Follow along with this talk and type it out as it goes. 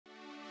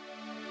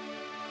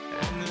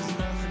And there's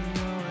nothing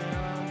going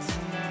on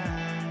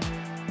tonight.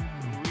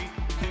 We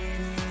could pay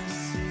for the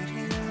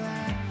city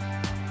light.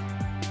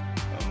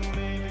 Or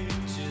maybe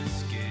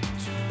just get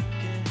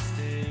drunk and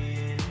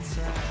stay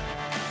inside.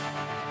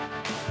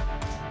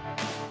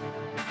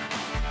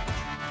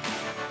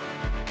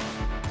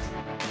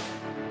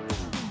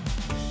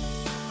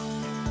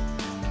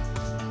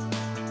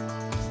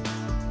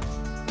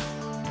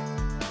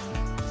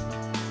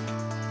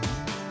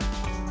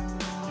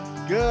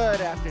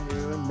 Good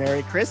afternoon.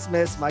 Merry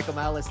Christmas. Michael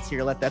Malice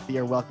here. Let that be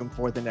your welcome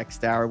for the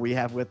next hour. We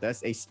have with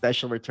us a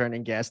special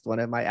returning guest, one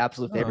of my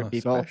absolute favorite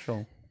people.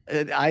 Special.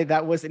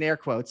 That was in air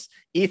quotes.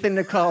 Ethan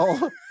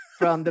Nicolle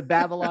from the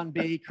Babylon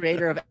Bee,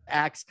 creator of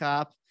Axe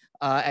Cop.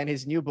 And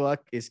his new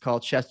book is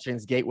called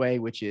Chesterton's Gateway,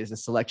 which is a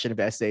selection of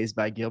essays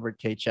by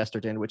GK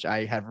Chesterton, which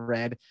I have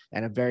read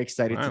and I'm very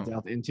excited to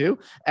delve into.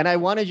 And I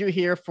wanted you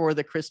here for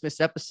the Christmas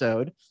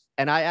episode.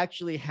 And I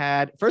actually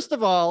had, first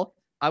of all,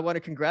 I want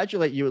to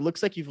congratulate you. It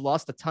looks like you've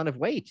lost a ton of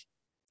weight.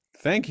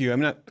 Thank you. I'm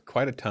not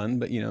quite a ton,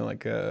 but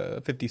like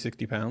 50,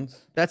 60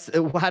 pounds. That's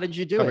how did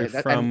you do Probably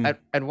it?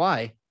 And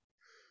why?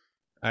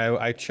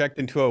 I checked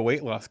into a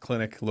weight loss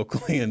clinic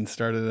locally and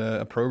started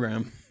a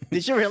program.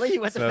 Did you really? You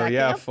went to fat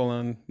camp? Full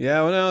on.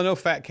 Yeah, well, no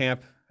fat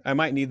camp. I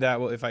might need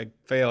that if I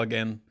fail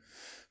again.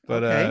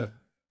 But okay.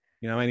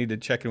 I might need to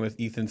check in with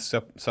Ethan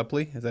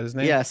Suppley. Is that his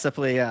name? Yeah,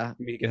 Suppley. Yeah.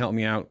 Maybe he can help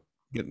me out.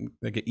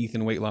 Get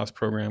Ethan weight loss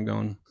program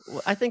going.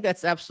 Well, I think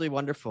that's absolutely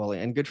wonderful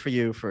and good for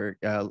you for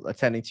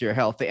attending to your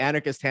health. The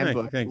Anarchist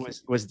Handbook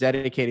was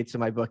dedicated to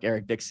my book,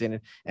 Eric Dixon,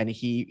 and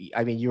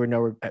you were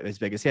nowhere as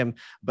big as him,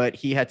 but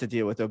he had to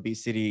deal with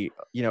obesity,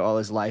 all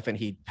his life, and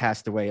he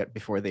passed away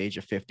before the age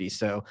of 50.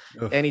 So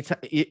anytime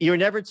you're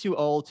never too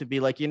old to be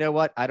like, you know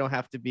what, I don't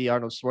have to be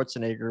Arnold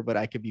Schwarzenegger, but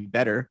I could be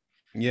better.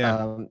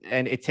 Yeah.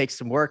 And it takes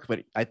some work,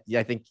 but I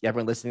think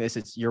everyone listening to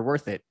this, you're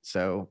worth it.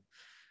 So.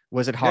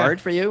 Was it hard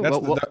for you?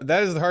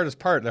 That is the hardest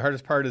part. The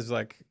hardest part is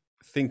like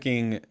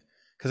thinking,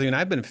 because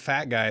I've been a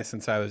fat guy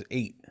since I was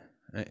 8.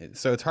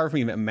 So it's hard for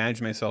me to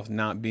imagine myself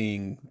not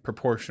being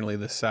proportionally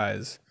this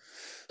size.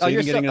 So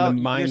you're getting in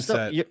the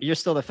mindset. You're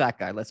still the fat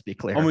guy. Let's be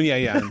clear. Oh,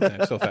 yeah.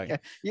 I'm still fat. Okay.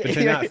 But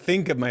to not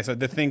think of myself,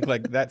 to think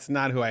like, that's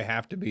not who I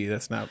have to be.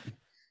 This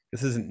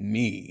isn't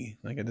me.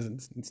 Like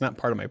it's not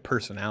part of my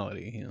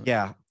personality.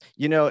 Yeah.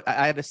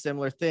 I had a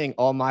similar thing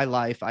all my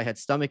life. I had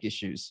stomach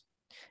issues.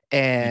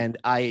 And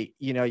I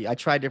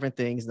tried different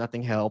things,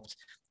 nothing helped.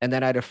 And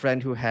then I had a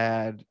friend who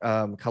had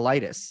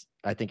colitis.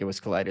 I think it was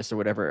colitis or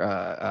whatever,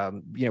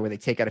 where they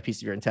take out a piece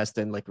of your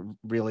intestine, like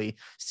really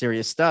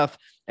serious stuff.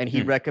 And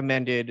he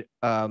recommended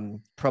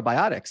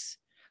probiotics.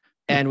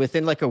 And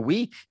within like a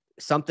week,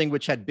 something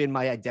which had been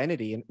my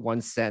identity in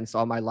one sense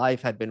all my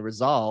life had been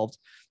resolved.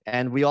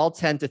 And we all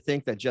tend to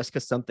think that just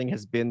because something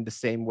has been the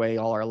same way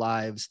all our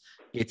lives,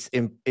 it's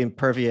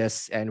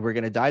impervious and we're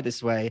going to die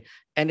this way.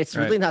 And it's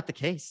really not the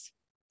case.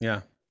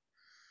 Yeah.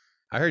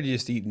 I heard you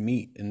just eat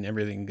meat and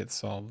everything gets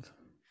solved.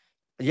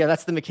 Yeah,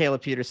 that's the Michaela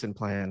Peterson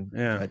plan.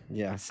 Yeah. But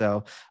yeah.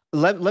 So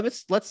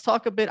let's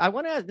talk a bit. I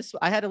want to add this.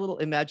 I had a little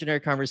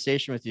imaginary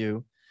conversation with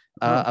you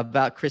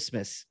about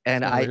Christmas.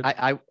 And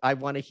I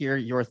want to hear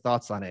your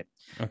thoughts on it.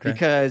 Okay.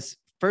 Because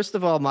first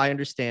of all, my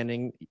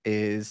understanding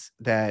is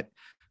that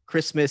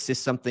Christmas is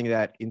something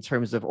that in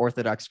terms of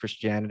Orthodox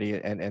Christianity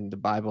and the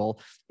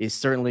Bible is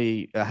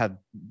certainly have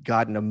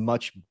gotten a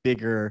much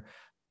bigger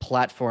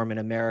platform in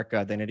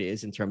America than it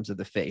is in terms of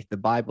the faith. The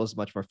Bible is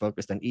much more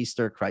focused on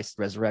Easter, Christ's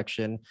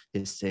resurrection,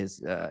 his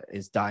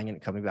dying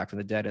and coming back from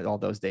the dead, and all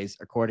those days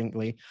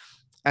accordingly.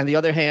 On the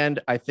other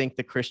hand, I think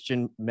the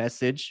Christian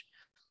message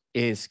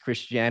is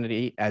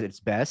Christianity at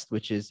its best,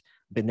 which is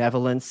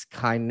benevolence,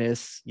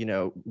 kindness,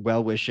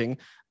 well-wishing.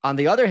 On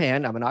the other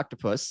hand, I'm an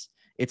octopus.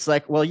 It's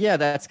like, well, yeah,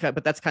 that's kind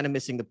of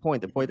missing the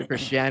point. The point of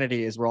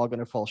Christianity is we're all going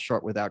to fall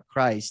short without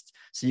Christ.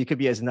 So you could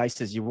be as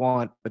nice as you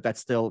want, but that's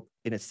still,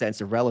 in a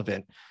sense,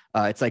 irrelevant.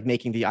 It's like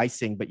making the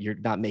icing, but you're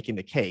not making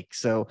the cake.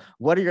 So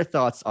what are your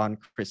thoughts on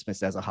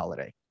Christmas as a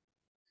holiday?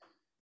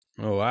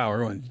 Oh, wow.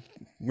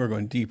 We're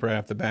going deep right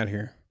off the bat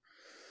here.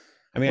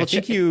 I mean, I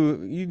think you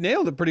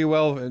nailed it pretty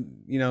well.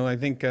 I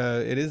think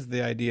it is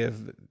the idea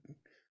of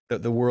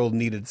that the world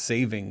needed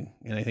saving.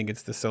 And I think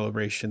it's the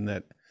celebration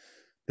that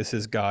this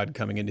is God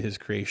coming into his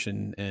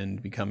creation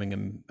and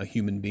becoming a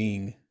human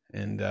being.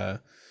 And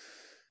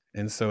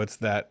so it's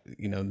that,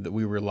 that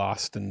we were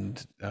lost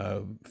and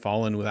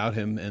fallen without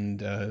him.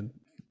 And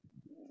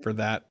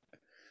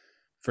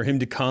for him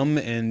to come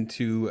and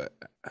to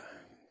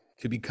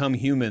become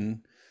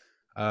human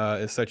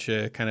is such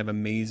a kind of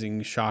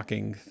amazing,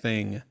 shocking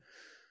thing.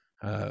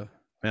 Man,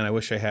 I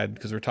wish I had,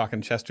 because we're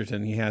talking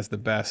Chesterton, he has the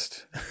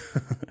best.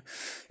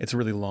 It's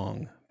really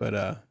long, but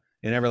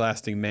in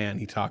Everlasting Man,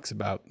 he talks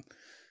about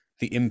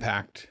the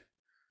impact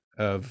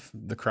of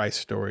the Christ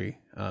story,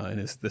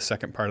 and it's the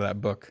second part of that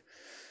book.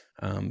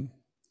 And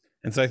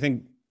so I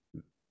think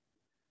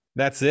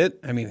that's it.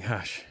 I mean,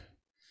 gosh,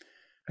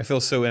 I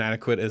feel so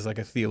inadequate as like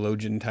a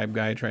theologian type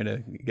guy trying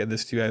to get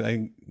this to you. I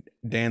think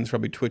Dan's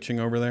probably twitching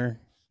over there.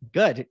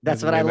 Good.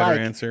 That's That'd what be I a better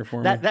like. answer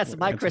for me. That's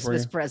my Answer for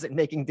Christmas you. present,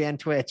 making Dan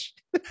twitch.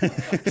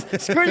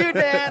 Screw you,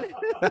 Dan.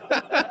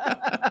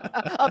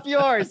 Up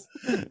yours.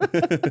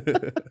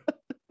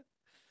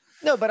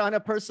 No, but on a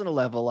personal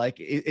level, like,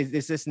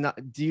 is this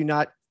not? Do you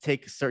not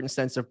take a certain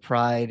sense of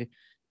pride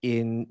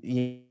in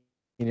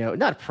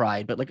not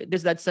pride, but like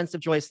there's that sense of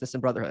joyousness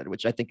and brotherhood,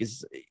 which I think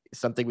is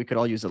something we could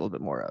all use a little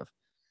bit more of.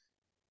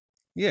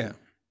 Yeah.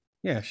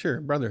 Yeah, sure.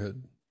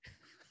 Brotherhood.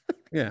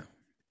 Yeah.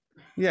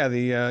 Yeah.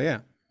 Yeah.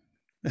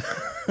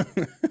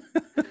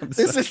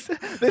 This is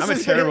I'm a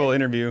terrible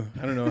interview.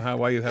 I don't know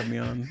why you have me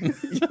on.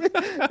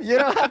 You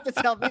don't have to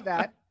tell me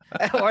that,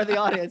 or the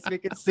audience. We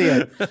can see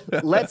it.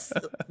 Let's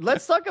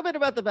talk a bit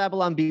about the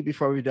Babylon Bee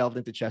before we delve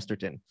into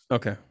Chesterton.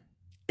 Okay.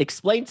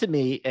 Explain to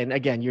me, and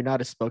again, you're not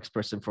a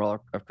spokesperson for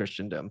all of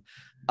Christendom.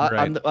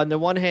 Right. On the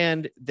one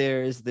hand,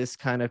 there's this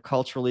kind of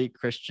culturally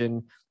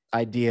Christian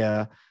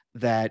idea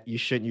that you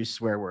shouldn't use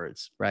swear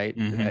words, right?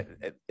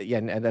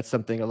 Mm-hmm. And that's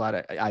something a lot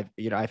of I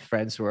have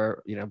friends who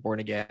are born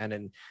again,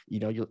 and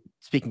you'll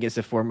speaking as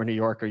a former New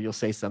Yorker, you'll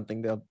say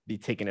something, they'll be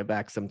taken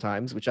aback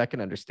sometimes, which I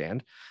can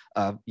understand.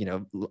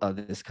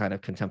 This kind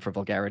of contempt for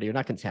vulgarity, or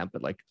not contempt,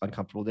 but like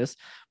uncomfortableness.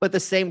 But at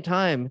the same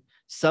time,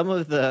 some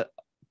of the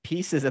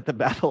pieces at the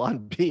Babylon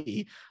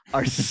Bee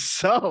are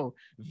so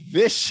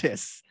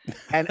vicious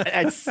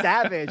and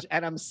savage,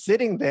 and I'm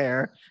sitting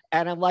there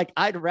and I'm like,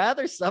 I'd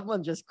rather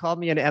someone just call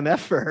me an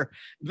MFer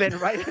than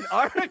write an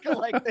article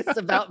like this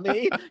about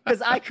me,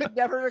 because I could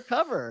never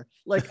recover.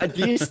 Like,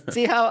 do you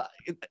see how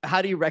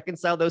do you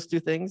reconcile those two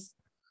things?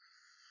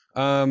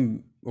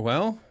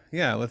 Well,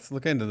 yeah, let's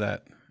look into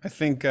that. I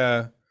think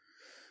I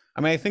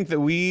think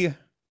that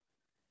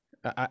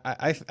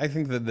I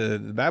think that the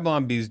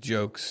Babylon Bee's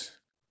jokes,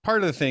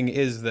 part of the thing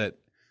is that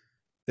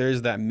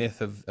there's that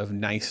myth of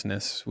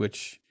niceness,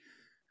 which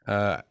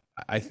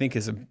I think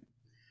is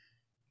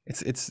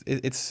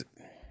it's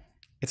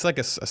like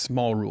a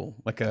small rule,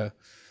 like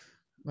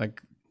what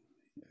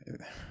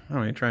am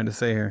I trying to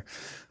say here?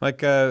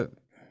 Like A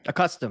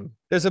custom.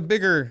 there's a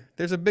bigger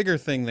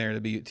thing there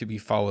to be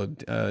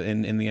followed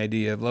in the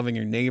idea of loving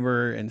your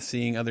neighbor and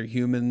seeing other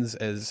humans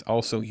as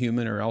also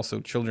human, or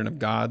also children of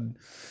God.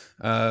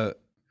 I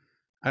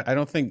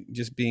don't think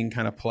just being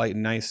kind of polite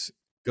and nice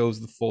goes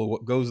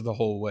the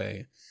whole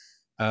way.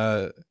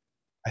 I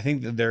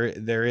think that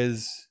there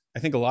is, I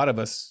think a lot of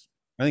us,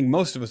 I think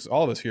most of us,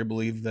 all of us here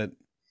believe that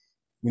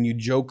when you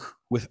joke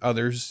with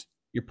others,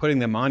 you're putting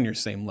them on your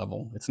same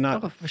level. It's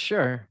not, Oh, for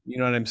sure. you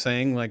know what I'm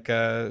saying? Like,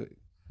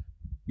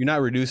 you're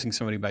not reducing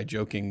somebody by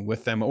joking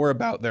with them or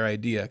about their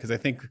idea. Because I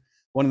think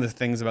one of the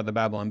things about the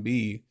Babylon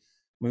Bee,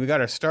 when we got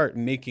to start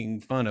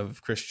making fun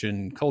of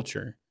Christian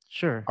culture,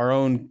 Sure. our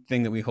own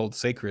thing that we hold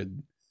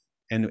sacred,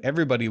 and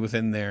everybody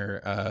within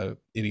their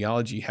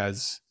ideology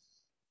has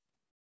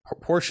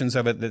portions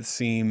of it that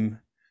seem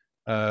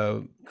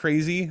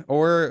crazy,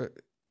 or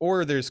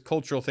there's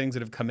cultural things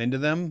that have come into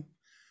them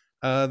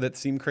that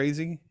seem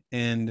crazy.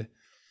 And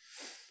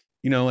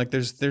like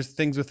there's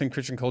things within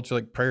Christian culture,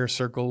 like prayer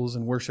circles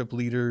and worship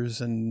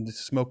leaders and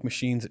smoke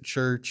machines at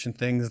church and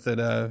things that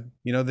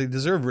they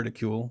deserve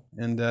ridicule,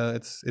 and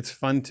it's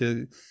fun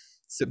to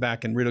sit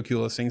back and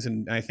ridicule those things.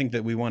 And I think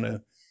that we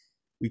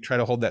try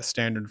to hold that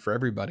standard for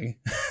everybody.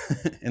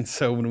 And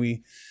so when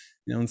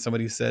when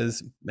somebody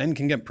says men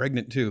can get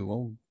pregnant too,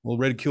 well, we'll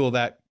ridicule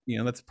that.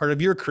 That's part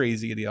of your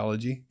crazy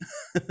ideology.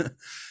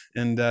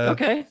 And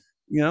Okay.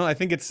 I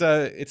think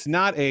it's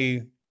not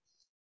a.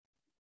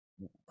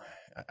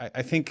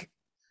 I think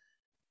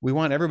we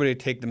want everybody to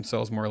take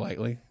themselves more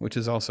lightly, which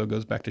is also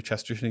goes back to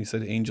Chesterton. He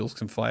said angels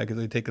can fly because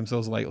they take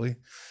themselves lightly.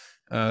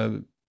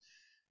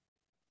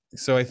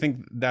 So I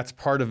think that's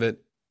part of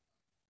it.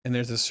 And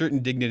there's a certain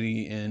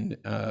dignity in.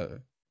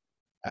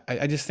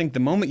 I just think the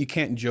moment you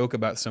can't joke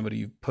about somebody,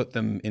 you put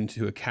them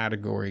into a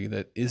category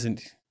that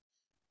isn't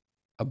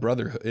a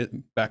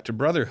brotherhood. Back to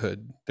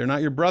brotherhood. They're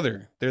not your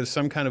brother. They're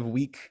some kind of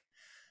weak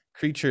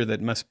creature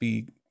that must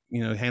be,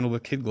 handled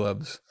with kid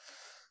gloves.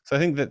 So I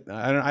think that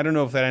I don't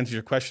know if that answers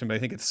your question, but I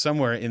think it's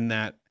somewhere in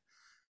that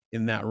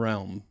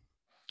realm.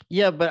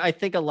 Yeah, but I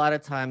think a lot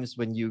of times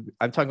when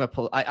I'm talking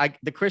about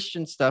the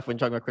Christian stuff, when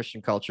talking about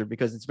Christian culture,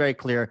 because it's very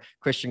clear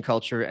Christian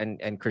culture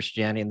and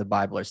Christianity and the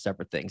Bible are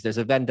separate things. There's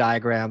a Venn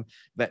diagram,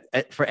 but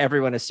for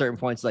everyone at certain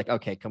points, like,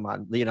 okay, come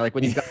on, like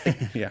when you've got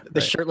the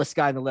shirtless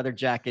guy in the leather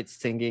jacket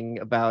singing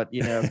about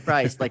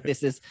Christ, like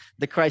this is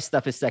the Christ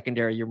stuff is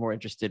secondary. You're more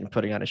interested in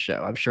putting on a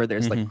show. I'm sure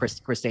there's like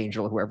Chris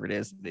Angel, whoever it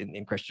is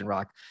in Christian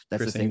rock.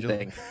 That's Chris the same Angel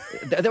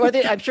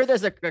thing. I'm sure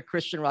there's a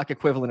Christian rock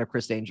equivalent of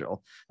Chris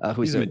Angel,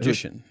 who's a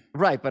magician,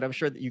 right? But I'm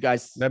sure that you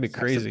guys, that'd be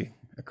crazy.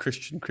 A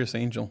Christian Chris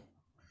Angel.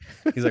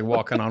 He's like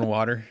walking on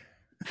water.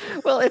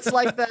 Well, it's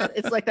like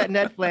that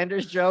Ned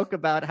Flanders joke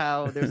about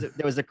how there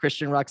was a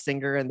Christian rock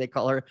singer and they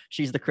call her,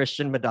 she's the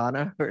Christian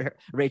Madonna, or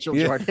Rachel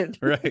Jordan.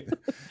 Right.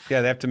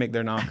 Yeah, they have to make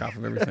their knockoff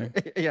of everything.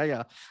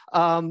 Yeah.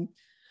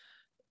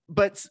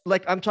 But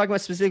like I'm talking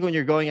about specifically when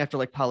you're going after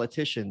like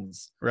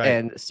politicians, right,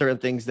 and certain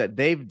things that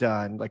they've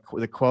done, like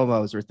the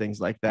Cuomos or things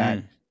like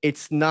that.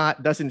 it's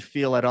not, doesn't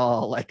feel at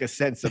all like a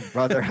sense of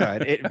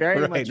brotherhood. It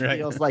very much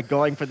feels like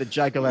going for the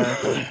jugular,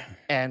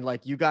 and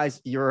like, you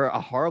guys, you're a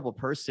horrible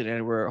person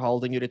and we're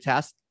holding you to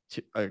task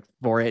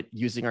for it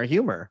using our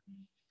humor.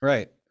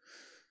 Right.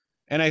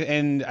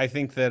 And I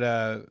think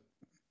that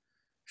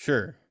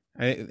sure.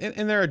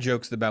 And there are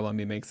jokes that Babylon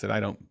Bee makes that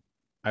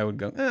I would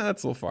go,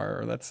 that's a little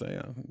far, or that's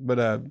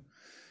but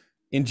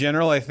in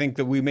general, I think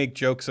that we make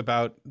jokes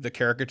about the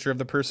caricature of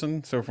the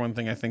person. So for one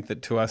thing, I think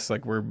that to us,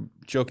 like, we're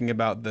joking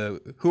about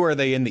who are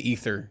they in the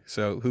ether?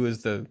 So who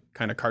is the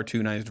kind of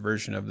cartoonized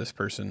version of this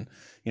person?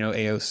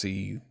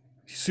 AOC,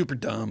 super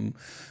dumb,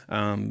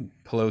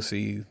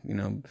 Pelosi,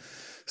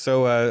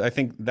 So I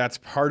think that's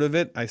part of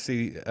it. I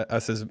see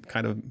us as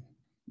kind of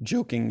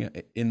joking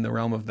in the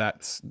realm of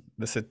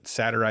the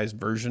satirized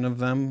version of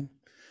them.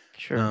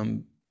 Sure.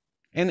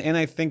 And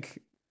I think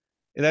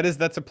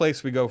that's a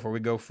place we go for. We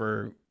go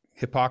for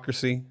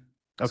hypocrisy.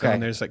 Okay. So when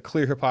there's like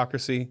clear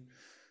hypocrisy,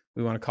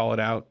 we want to call it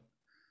out.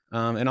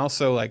 And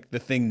also like the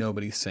thing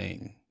nobody's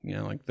saying,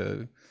 like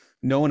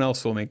no one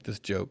else will make this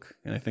joke.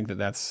 And I think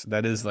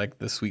that is like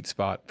the sweet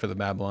spot for the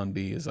Babylon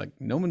Bee, is like,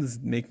 no one's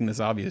making this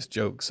obvious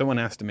joke. Someone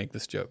has to make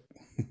this joke.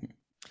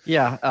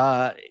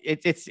 Yeah,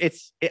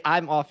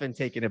 I'm often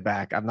taken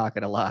aback. I'm not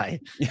gonna lie,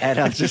 and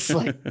I'm just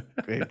like,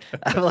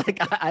 I'm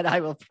like, and I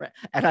will pray,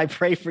 and I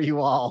pray for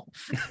you all,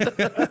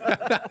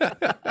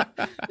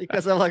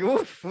 because I'm like,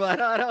 oof, I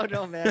don't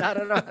know, man. I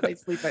don't know how they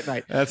sleep at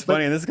night. That's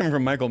funny. And this is coming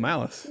from Michael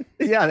Malice.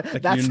 Yeah,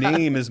 like, that's your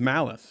name is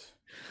Malice.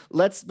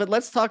 Let's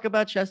talk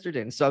about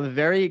Chesterton. So I'm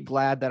very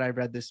glad that I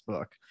read this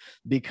book,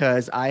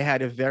 because I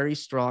had a very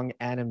strong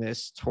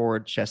animus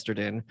toward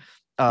Chesterton.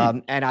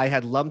 And I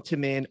had lumped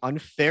him in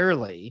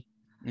unfairly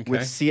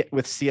with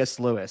C.S.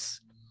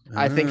 Lewis.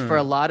 I think for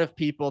a lot of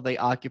people, they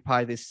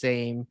occupy the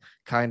same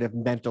kind of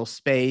mental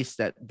space,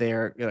 that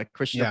they're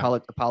Christian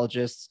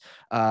apologists.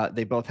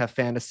 They both have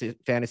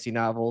fantasy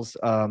novels.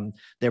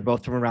 They're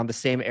both from around the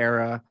same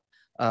era.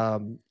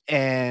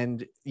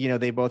 And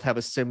they both have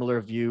a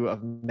similar view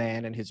of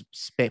man and his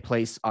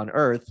place on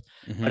earth.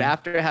 Mm-hmm. But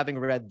after having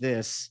read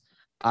this,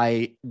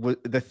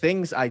 the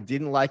things I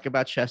didn't like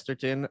about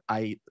Chesterton,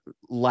 I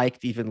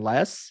liked even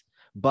less,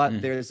 but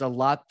there's a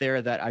lot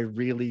there that I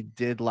really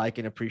did like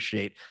and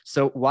appreciate.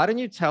 So why don't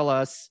you tell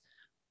us,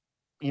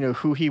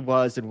 who he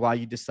was and why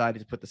you decided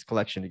to put this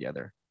collection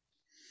together?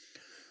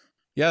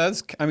 Yeah,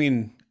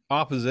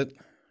 opposite.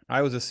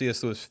 I was a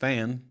C.S. Lewis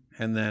fan,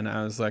 and then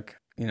I was like,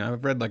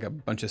 I've read like a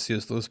bunch of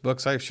C.S. Lewis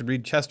books. I should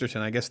read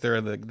Chesterton. I guess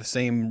they're the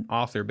same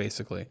author,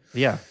 basically.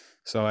 Yeah.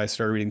 So I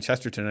started reading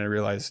Chesterton, and I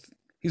realized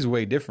he's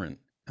way different.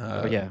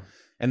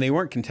 And they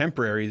weren't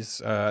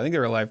contemporaries. I think they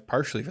were alive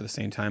partially for the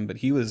same time, but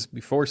he was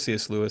before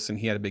C.S. Lewis, and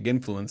he had a big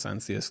influence on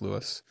C.S.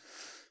 Lewis.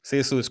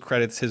 C.S. Lewis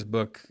credits his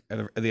book,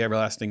 The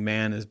Everlasting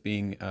Man, as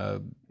being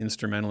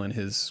instrumental in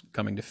his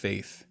coming to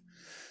faith,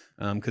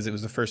 because it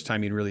was the first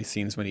time he'd really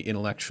seen somebody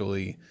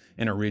intellectually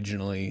and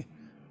originally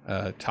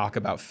talk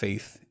about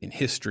faith in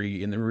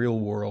history, in the real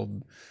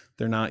world.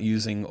 They're not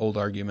using old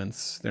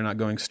arguments. They're not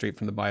going straight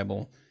from the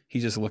Bible.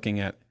 He's just looking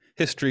at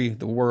history,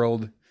 the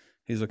world.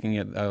 He's looking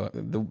at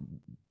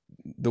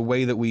the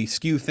way that we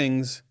skew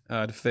things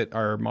to fit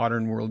our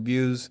modern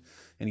worldviews,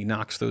 and he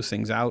knocks those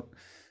things out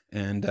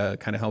and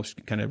kind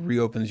of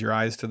reopens your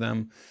eyes to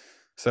them.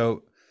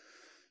 So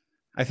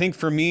I think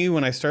for me,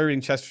 when I started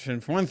reading Chesterton,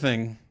 for one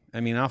thing,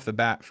 off the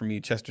bat, for me,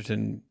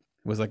 Chesterton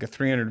was like a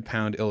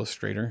 300-pound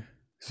illustrator.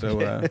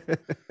 So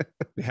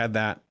we had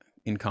that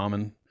in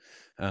common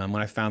when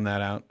I found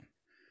that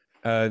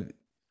out.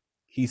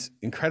 He's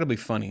incredibly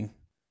funny.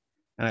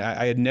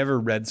 I had never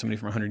read somebody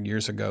from 100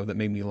 years ago that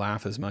made me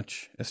laugh as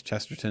much as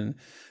Chesterton.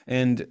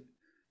 And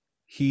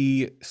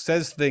he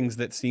says things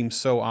that seem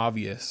so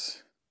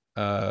obvious,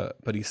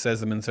 but he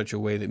says them in such a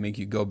way that make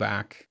you go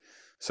back.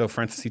 So,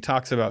 for instance, he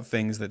talks about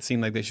things that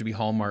seem like they should be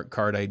Hallmark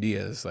card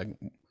ideas, like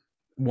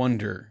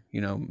wonder.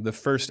 The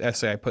first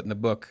essay I put in the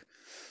book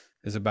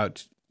is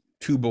about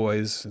two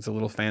boys. It's a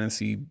little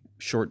fantasy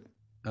short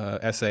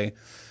essay.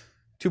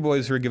 Two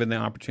boys who are given the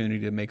opportunity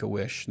to make a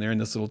wish. And they're in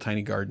this little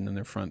tiny garden in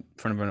their front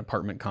of an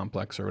apartment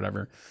complex or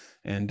whatever.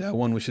 And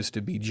one wishes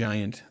to be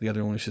giant. The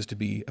other one wishes to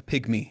be a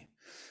pygmy.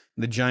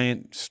 The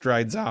giant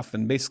strides off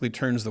and basically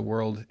turns the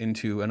world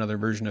into another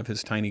version of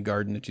his tiny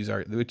garden,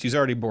 which he's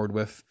already bored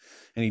with.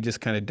 And he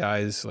just kind of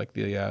dies like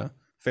the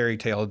fairy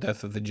tale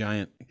death of the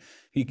giant.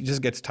 He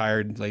just gets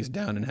tired, lays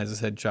down, and has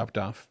his head chopped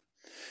off.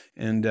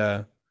 And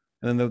then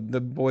the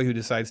boy who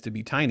decides to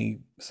be tiny,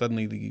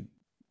 suddenly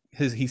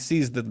he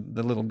sees the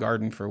little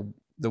garden for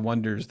the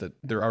wonders that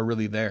there are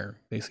really there.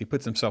 Basically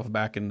puts himself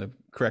back in the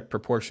correct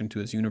proportion to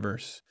his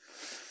universe.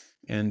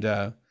 And,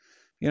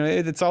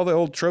 it's all the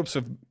old tropes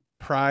of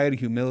pride,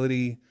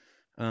 humility.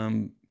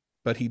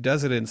 But he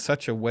does it in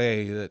such a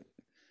way that,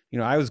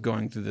 I was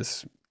going through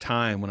this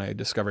time when I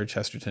discovered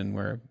Chesterton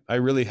where I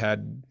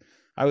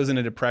was in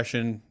a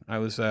depression. I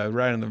was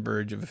right on the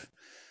verge of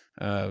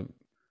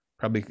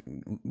probably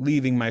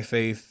leaving my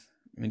faith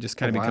and just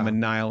kind of become a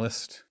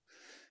nihilist.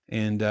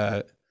 And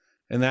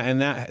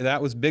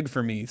that was big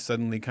for me,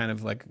 suddenly kind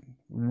of like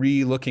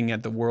re-looking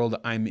at the world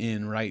I'm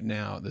in right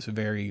now, this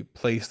very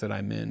place that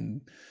I'm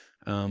in,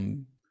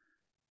 and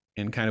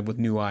kind of with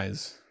new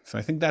eyes. So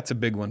I think that's a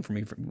big one for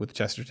me with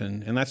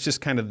Chesterton. And that's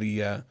just kind of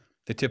the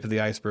tip of the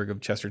iceberg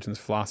of Chesterton's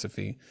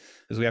philosophy,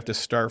 is we have to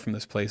start from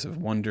this place of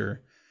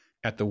wonder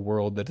at the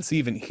world that is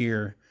even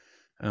here.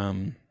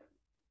 I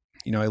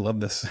love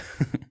this.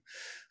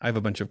 I have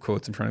a bunch of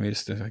quotes in front of me,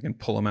 just if I can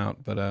pull them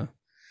out. But,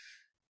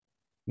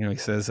 he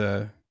says,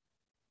 a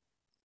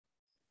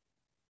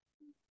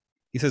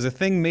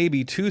thing may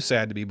be too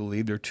sad to be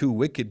believed, or too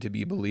wicked to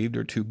be believed,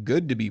 or too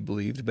good to be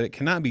believed, but it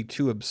cannot be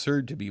too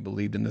absurd to be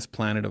believed in this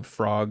planet of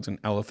frogs and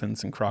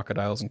elephants and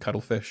crocodiles and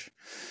cuttlefish.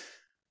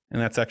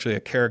 And that's actually a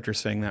character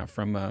saying that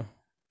from, I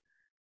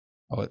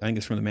think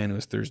it's from The Man Who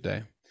Was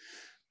Thursday.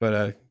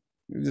 But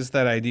just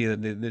that idea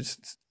that there's,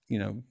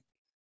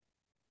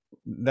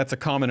 that's a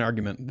common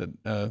argument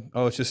that,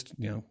 it's just,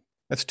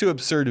 that's too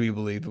absurd to be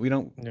believed. We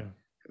don't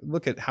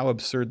look at how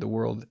absurd the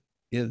world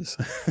is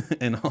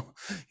and all,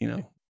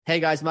 Hey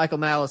guys, Michael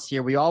Malice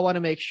here. We all want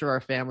to make sure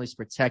our family's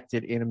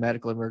protected in a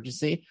medical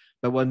emergency,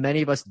 but what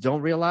many of us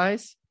don't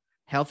realize,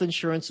 health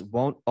insurance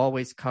won't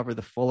always cover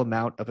the full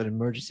amount of an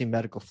emergency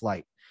medical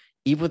flight.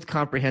 Even with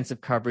comprehensive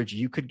coverage,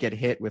 you could get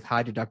hit with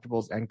high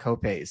deductibles and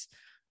copays.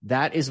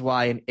 That is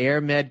why an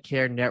Air Med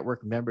Care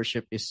Network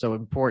membership is so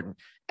important.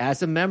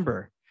 As a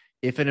member,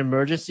 if an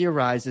emergency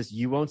arises,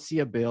 you won't see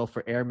a bill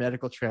for air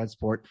medical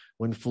transport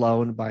when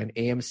flown by an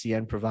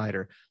AMCN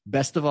provider.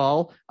 Best of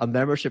all, a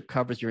membership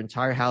covers your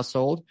entire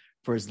household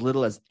for as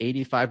little as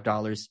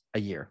 $85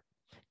 a year.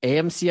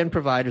 AMCN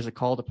providers are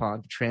called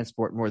upon to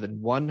transport more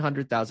than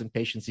 100,000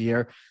 patients a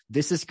year.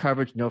 This is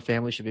coverage no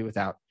family should be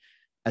without.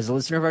 As a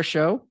listener of our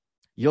show,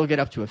 you'll get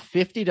up to a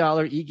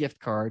 $50 e-gift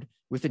card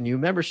with a new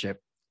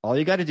membership. All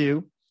you got to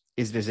do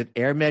is visit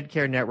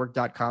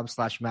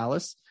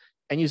airmedcarenetwork.com/malice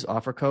and use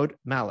offer code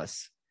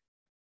MALICE.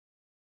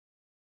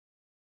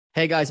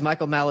 Hey guys,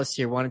 Michael Malice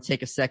here. Want to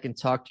take a second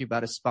to talk to you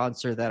about a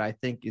sponsor that I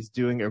think is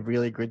doing a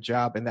really good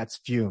job, and that's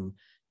Fume,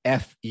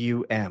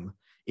 F-U-M.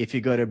 If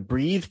you go to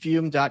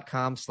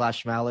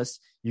breathefume.com/malice,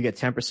 you get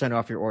 10%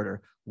 off your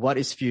order. What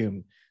is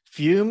Fume?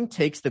 Fume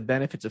takes the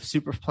benefits of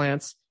super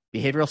plants,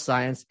 behavioral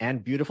science,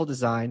 and beautiful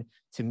design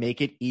to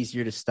make it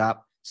easier to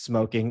stop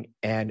smoking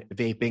and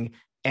vaping,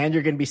 and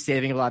you're going to be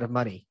saving a lot of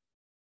money.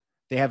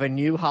 They have a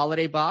new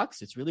holiday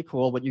box. It's really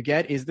cool. What you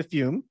get is the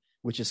Fume,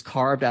 which is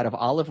carved out of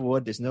olive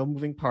wood. There's no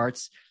moving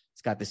parts.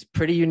 It's got this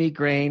pretty unique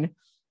grain,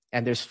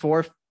 and there's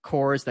 4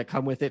 cores that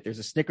come with it. There's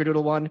a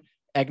snickerdoodle one,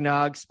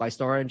 eggnog,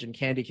 spiced orange, and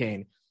candy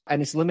cane.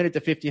 And it's limited to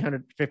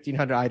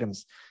 1,500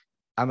 items.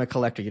 I'm a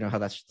collector. You know how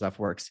that stuff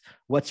works.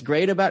 What's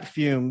great about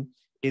Fume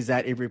is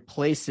that it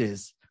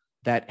replaces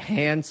that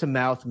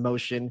hand-to-mouth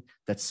motion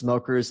that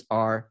smokers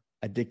are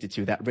addicted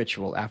to, that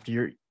ritual. After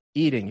you're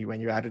eating, when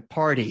you're at a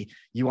party,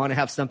 you want to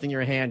have something in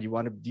your hand. You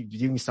want to be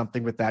doing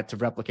something with that to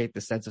replicate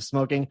the sense of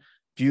smoking.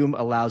 Fume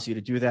allows you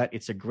to do that.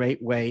 It's a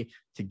great way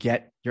to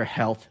get your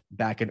health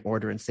back in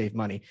order and save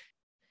money.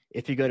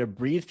 If you go to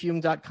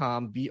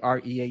breathefume.com,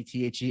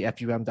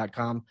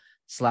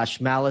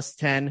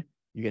 breathefume.com/malice10,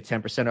 you get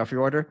 10% off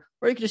your order,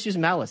 or you can just use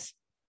Malice.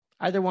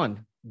 Either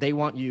one. They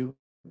want you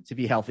to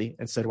be healthy,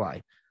 and so do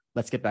I.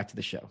 Let's get back to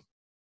the show.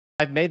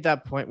 I've made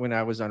that point when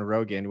I was on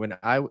Rogan,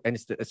 and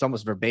it's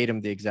almost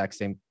verbatim the exact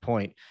same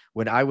point.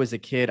 When I was a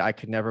kid, I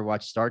could never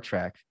watch Star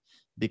Trek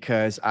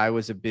because I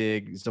was a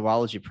big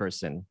zoology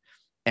person.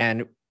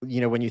 And,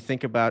 when you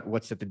think about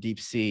what's at the deep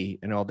sea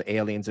and all the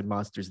aliens and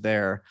monsters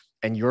there,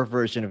 and your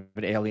version of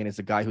an alien is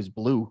a guy who's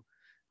blue,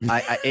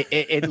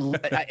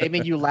 I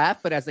mean, you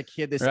laugh, but as a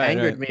kid, this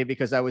angered me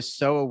because I was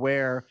so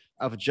aware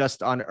of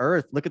just on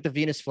Earth. Look at the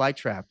Venus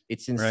flytrap.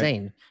 It's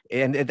insane.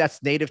 And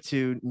that's native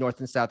to North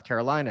and South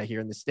Carolina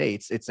here in the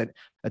States. It's a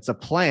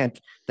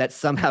plant that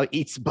somehow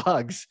eats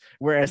bugs,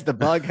 whereas the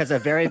bug has a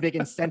very big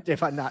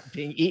incentive on not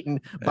being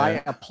eaten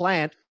by a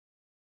plant.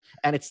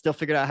 And it's still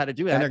figured out how to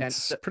do that. And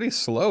it's pretty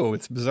slow.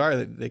 It's bizarre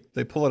that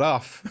they pull it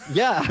off.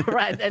 Yeah,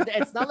 right. And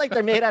it's not like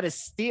they're made out of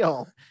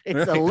steel.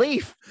 It's a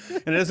leaf.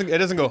 And it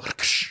doesn't go,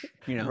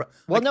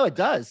 Well, no, it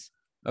does.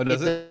 Oh,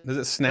 does it? Does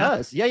it snap? It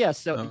does. Yeah.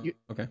 So,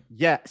 okay.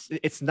 Yes,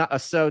 it's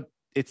not. So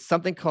it's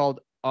something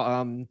called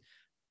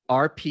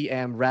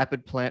RPM,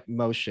 rapid plant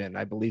motion,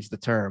 I believe is the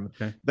term.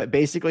 Okay. But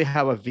basically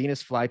how a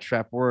Venus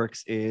flytrap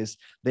works is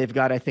they've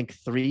got, I think,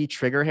 3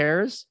 trigger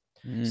hairs.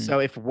 So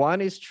if one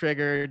is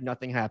triggered,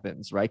 nothing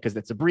happens, right? Because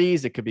it's a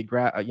breeze. It could be,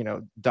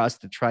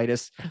 dust,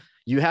 detritus.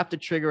 You have to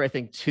trigger, I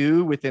think,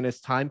 2 within a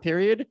time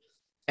period.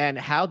 And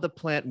how the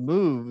plant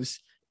moves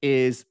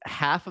is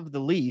half of the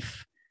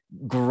leaf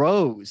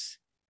grows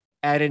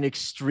at an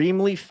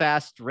extremely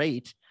fast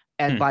rate.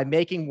 And by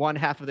making one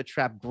half of the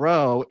trap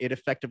grow, it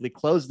effectively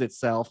closed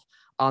itself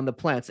on the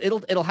plants.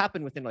 It'll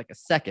happen within like a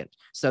second.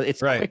 So it's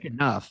quick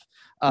enough.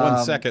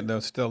 1 second, though,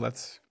 still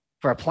that's...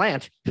 For a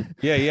plant.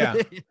 Yeah.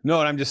 No,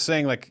 and I'm just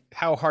saying, like,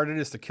 how hard it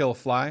is to kill a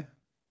fly.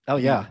 Oh,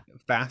 yeah.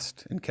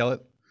 Fast and kill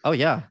it. Oh,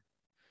 yeah.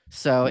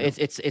 So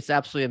it's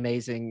absolutely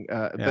amazing.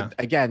 But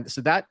again,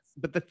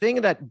 but the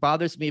thing that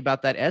bothers me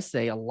about that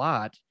essay a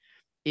lot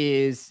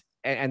is,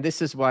 and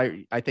this is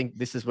why I think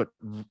this is what,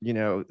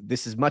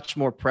 this is much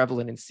more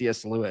prevalent in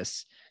C.S.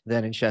 Lewis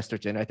than in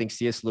Chesterton. I think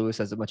C.S. Lewis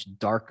has a much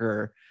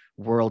darker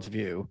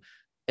worldview.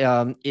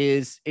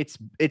 Is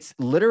it's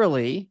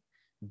literally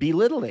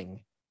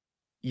belittling.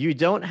 You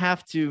don't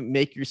have to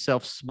make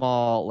yourself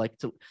small, like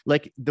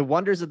the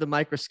wonders of the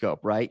microscope,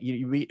 right?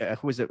 You read,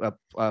 who is it?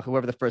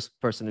 Whoever the first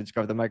person to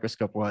discover the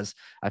microscope was,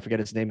 I forget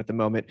his name at the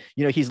moment.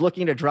 He's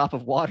looking at a drop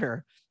of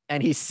water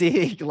and he's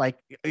seeing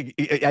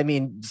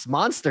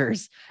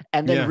monsters,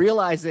 and then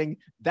realizing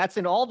that's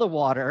in all the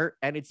water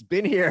and it's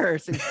been here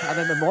since time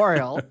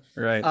immemorial.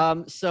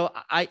 Right. So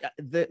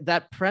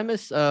that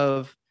premise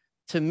of,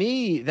 to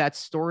me, that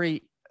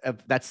story of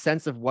that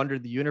sense of wonder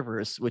of the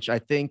universe, which I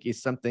think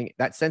is something,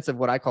 that sense of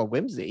what I call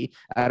whimsy.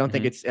 I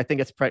think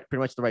it's pretty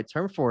much the right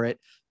term for it,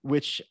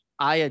 which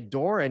I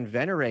adore and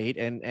venerate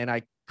and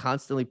I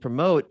constantly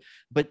promote.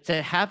 But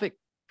to have it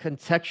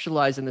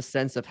contextualized in the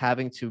sense of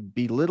having to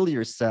belittle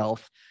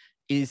yourself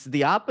is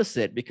the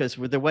opposite, because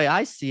the way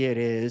I see it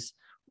is,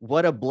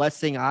 what a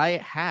blessing I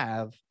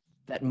have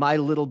that my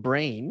little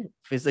brain,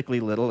 physically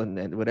little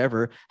and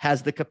whatever,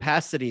 has the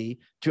capacity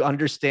to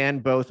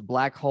understand both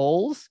black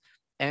holes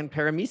and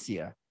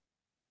paramecia.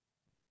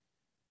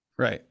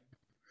 Right.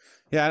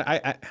 Yeah.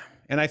 I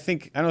don't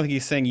think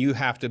he's saying you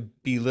have to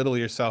belittle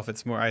yourself.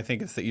 It's more, I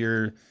think it's that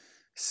you're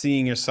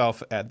seeing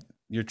yourself at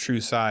your true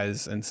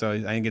size. And so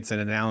I think it's an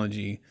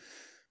analogy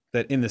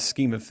that in the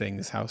scheme of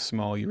things, how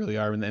small you really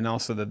are. And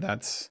also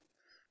that's,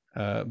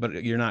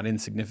 but you're not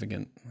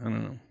insignificant. I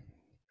don't know.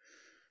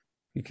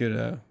 You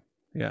could,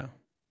 yeah.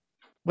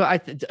 Well,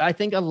 I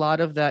think a lot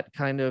of that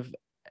kind of,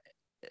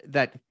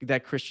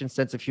 that Christian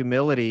sense of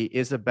humility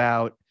is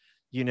about,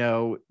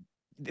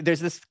 there's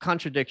this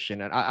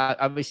contradiction, and I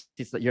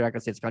obviously you're not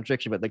gonna say it's a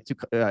contradiction, but like two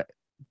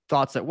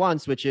thoughts at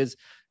once, which is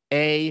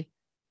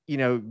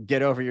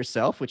get over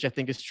yourself, which I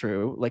think is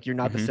true. Like, you're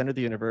not the center of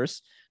the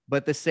universe, but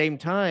at the same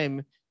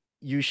time,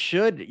 your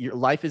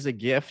life is a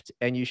gift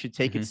and you should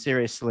take it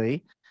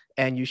seriously,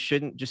 and you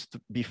shouldn't just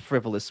be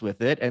frivolous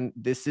with it. And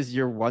this is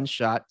your one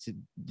shot to,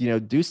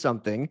 do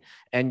something,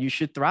 and you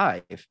should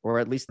thrive, or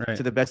at least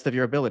to the best of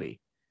your ability.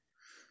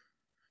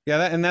 Yeah,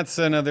 and that's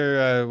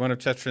another one of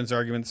Chesterton's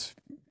arguments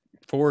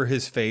for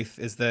his faith,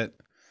 is that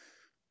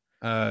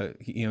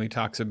he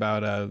talks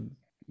about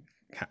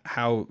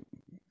how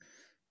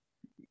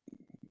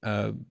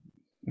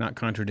not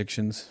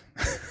contradictions.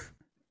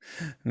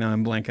 Now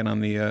I'm blanking on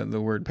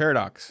the word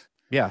paradox.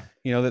 Yeah,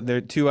 that there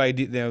are two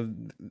ideas.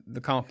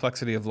 The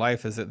complexity of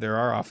life is that there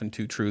are often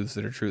two truths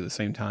that are true at the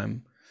same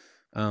time.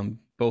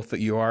 Both that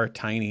you are a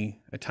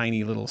tiny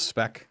little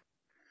speck,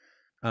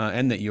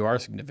 and that you are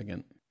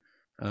significant.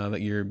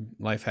 That your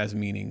life has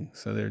meaning.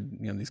 So they're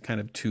these kind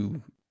of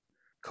two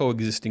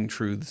coexisting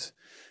truths,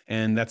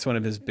 and that's one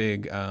of his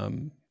big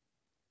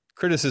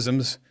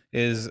criticisms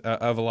is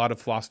of a lot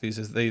of philosophies,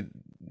 is they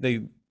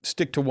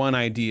stick to one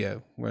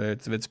idea, whether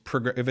if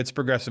it's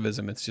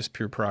progressivism, it's just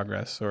pure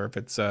progress, or if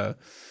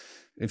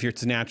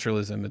it's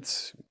naturalism,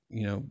 it's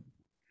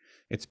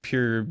it's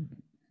pure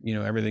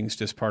everything's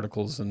just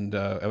particles and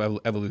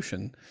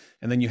evolution,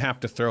 and then you have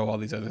to throw all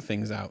these other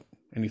things out,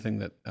 anything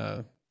that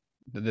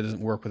doesn't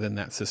work within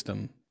that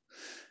system.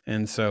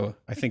 And so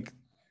I think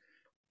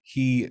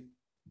he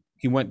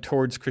went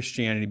towards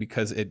Christianity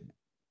because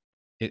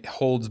it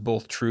holds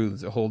both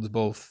truths. It holds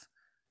both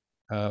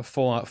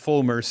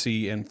full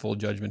mercy and full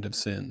judgment of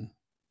sin.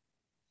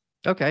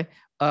 Okay.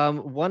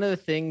 One of the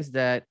things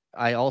that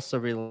I also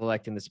really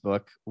liked in this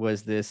book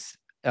was this,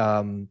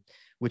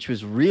 which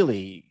was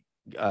really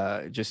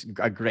just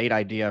a great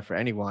idea for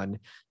anyone,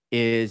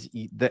 is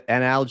the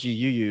analogy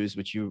you use,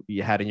 which you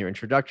had in your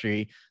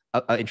introduction,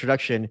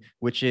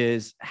 which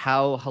is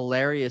how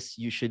hilarious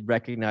you should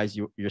recognize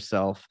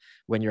yourself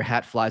when your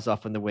hat flies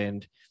off in the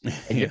wind,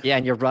 and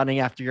and you're running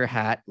after your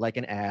hat like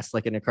an ass,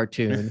 like in a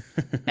cartoon.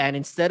 And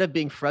instead of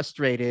being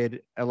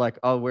frustrated, like,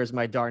 oh, where's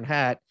my darn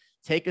hat?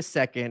 Take a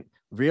second,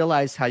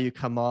 realize how you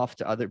come off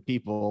to other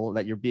people,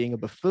 that you're being a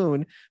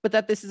buffoon, but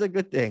that this is a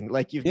good thing.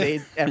 Like, you've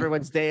made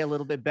everyone's day a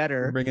little bit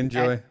better. Bringing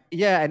joy.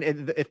 And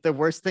if the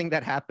worst thing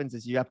that happens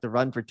is you have to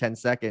run for 10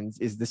 seconds,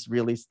 is this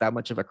really that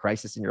much of a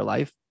crisis in your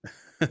life?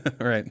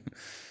 Right.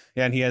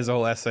 Yeah, and he has a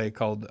whole essay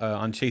called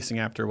on chasing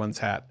after one's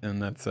hat,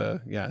 and that's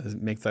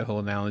it makes that whole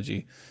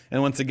analogy.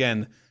 And once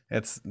again,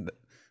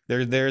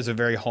 there's a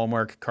very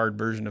Hallmark card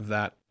version of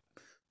that,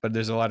 but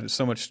there's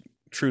so much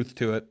truth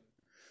to it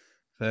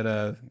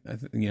that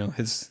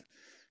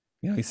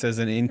he says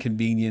an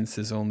inconvenience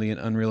is only an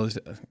unrealized.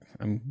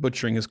 I'm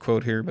butchering his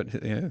quote here, but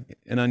an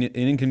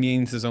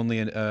inconvenience is only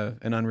an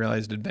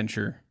unrealized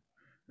adventure,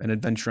 an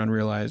adventure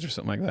unrealized, or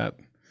something like that,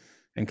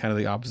 and kind of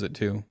the opposite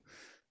too.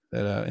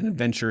 That an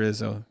adventure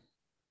is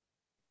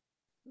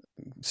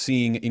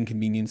seeing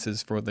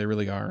inconveniences for what they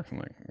really are.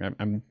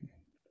 I'm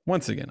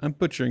once again, I'm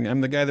butchering. I'm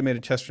the guy that made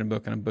a Chesterton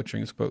book, and I'm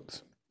butchering his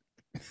quotes.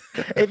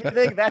 If you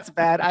think that's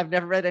bad, I've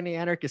never read any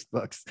anarchist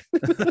books.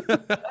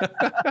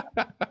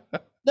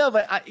 No,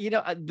 but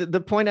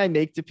the point I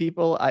make to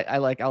people,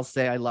 I'll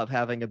say I love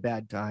having a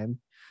bad time.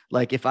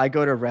 Like if I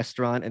go to a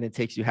restaurant and it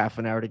takes you half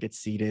an hour to get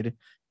seated,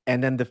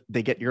 and then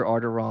they get your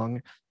order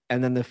wrong,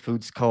 and then the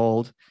food's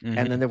cold,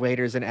 and then the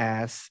waiter's an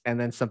ass, and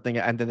then something,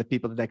 and then the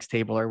people at the next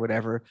table or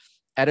whatever.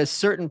 At a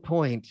certain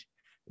point,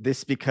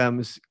 this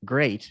becomes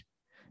great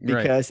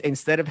Right. because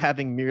instead of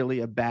having merely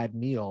a bad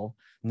meal,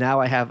 now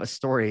I have a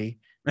story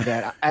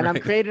that, and I'm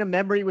Right. creating a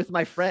memory with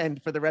my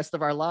friend for the rest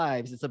of our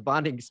lives. It's a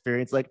bonding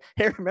experience. Like,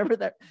 hey, remember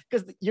that?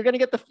 Because you're gonna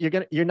get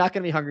you're not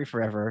gonna be hungry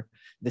forever.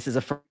 This is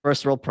a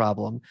first world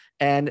problem,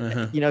 and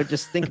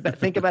just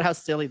think about how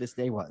silly this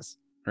day was.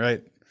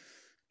 Right.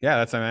 Yeah,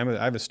 that's. I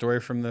have a story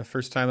from the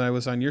first time I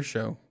was on your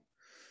show,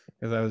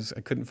 because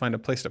I couldn't find a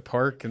place to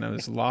park, and I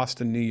was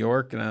lost in New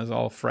York, and I was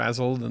all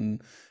frazzled,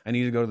 and I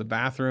needed to go to the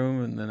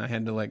bathroom, and then I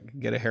had to like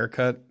get a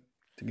haircut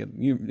to get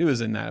you. It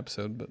was in that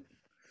episode, but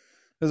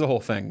it was a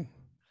whole thing.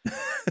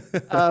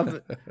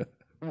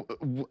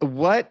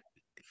 What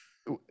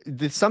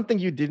there's something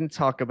you didn't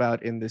talk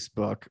about in this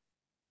book,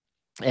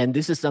 and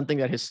this is something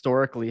that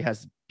historically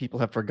people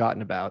have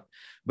forgotten about,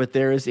 but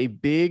there is a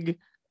big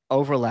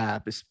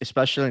overlap,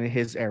 especially in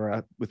his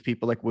era, with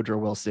people like Woodrow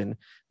Wilson,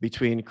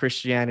 between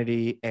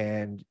Christianity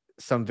and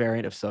some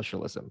variant of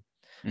socialism.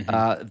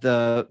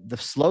 The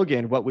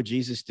slogan "What would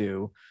Jesus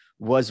do?"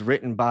 was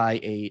written by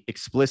a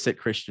explicit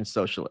Christian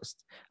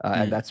socialist,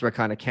 and that's where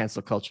kind of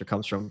cancel culture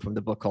comes from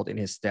the book called In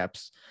His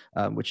Steps,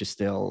 which is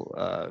still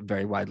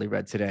very widely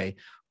read today.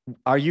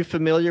 Are you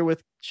familiar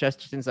with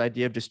Chesterton's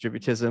idea of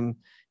distributism,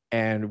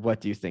 and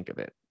what do you think of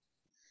it?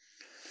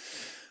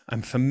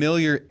 I'm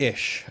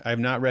familiar-ish. I've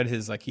not read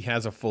his, like, he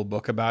has a full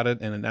book about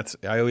it, and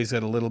I always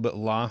get a little bit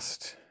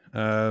lost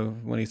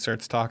when he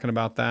starts talking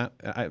about that.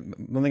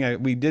 One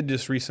thing we did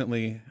just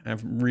recently,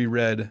 I've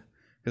reread,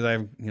 because I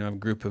have a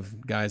group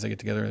of guys I get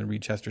together and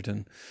read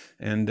Chesterton,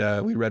 and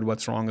we read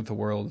What's Wrong with the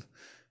World,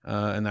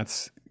 and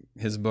that's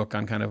his book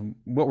on kind of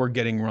what we're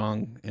getting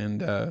wrong,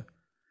 and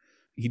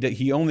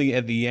he only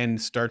at the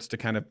end starts to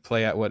kind of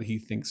play out what he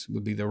thinks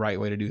would be the right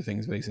way to do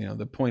things. But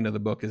the point of the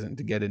book isn't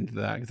to get into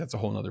that, because that's a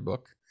whole nother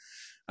book.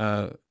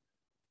 But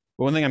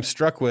one thing I'm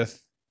struck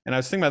with, and I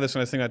was thinking about this when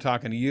I was thinking about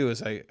talking to you,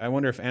 is I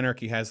wonder if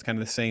anarchy has kind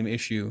of the same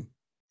issue.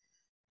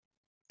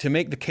 To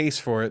make the case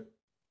for it,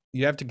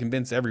 you have to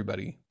convince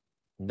everybody.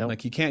 No,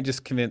 Like, you can't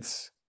just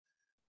convince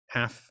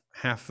half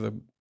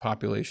the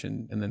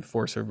population and then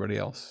force everybody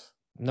else.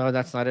 No,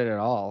 that's not it at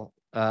all.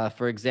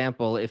 For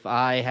example, if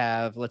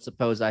let's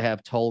suppose I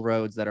have toll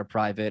roads that are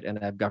private and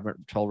I have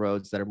government toll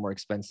roads that are more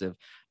expensive,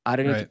 I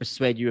don't need to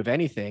persuade you of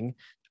anything.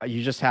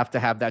 You just have to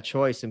have that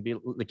choice and be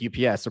like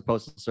UPS or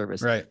Postal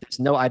Service. Right. There's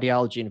no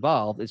ideology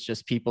involved. It's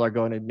just people are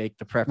going to make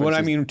the preferences. What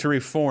I mean to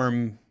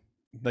reform,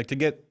 like to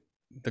get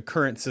the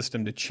current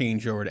system to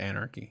change over to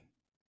anarchy.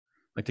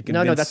 Like to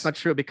convince... No, that's not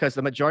true, because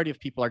the majority of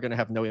people are going to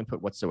have no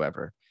input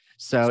whatsoever.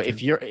 So if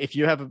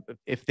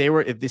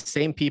the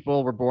same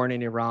people were born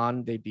in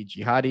Iran, they'd be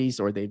jihadis,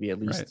 or they'd be at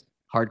least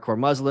hardcore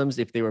Muslims.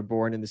 If they were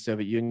born in the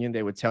Soviet Union,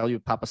 they would tell you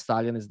Papa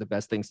Stalin is the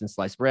best thing since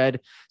sliced bread.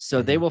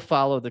 So they will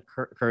follow the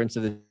currents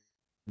of the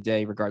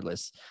day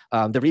regardless.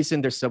 The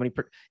reason there's so many,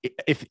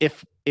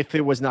 if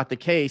it was not the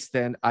case,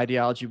 then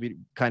ideology would be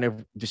kind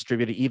of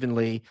distributed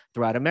evenly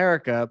throughout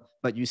America.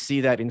 But you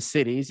see that in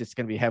cities, it's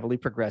going to be heavily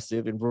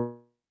progressive. In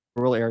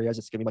rural areas,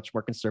 it's going to be much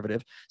more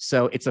conservative.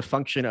 So it's a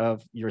function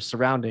of your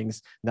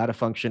surroundings, not a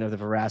function of the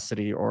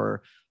veracity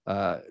or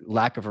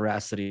lack of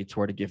veracity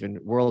toward a given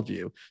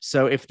worldview.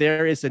 So if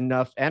there is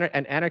enough, and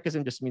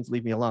anarchism just means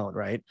leave me alone,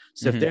 right?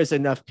 So if there's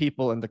enough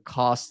people and the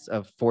cost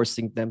of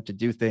forcing them to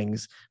do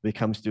things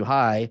becomes too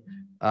high,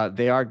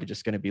 they are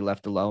just going to be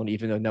left alone,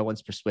 even though no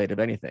one's persuaded of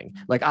anything.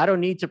 Like, I don't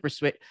need to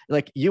persuade,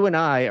 like you and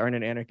I are in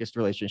an anarchist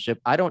relationship.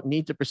 I don't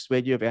need to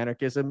persuade you of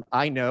anarchism.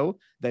 I know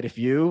that if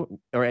you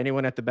or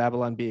anyone at the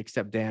Babylon Bee,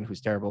 except Dan, who's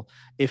terrible,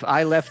 if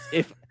I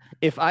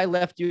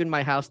left you in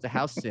my house to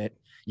house sit,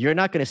 you're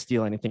not going to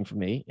steal anything from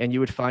me, and you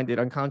would find it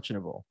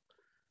unconscionable.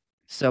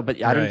 So,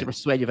 but I don't need to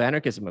persuade you of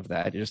anarchism of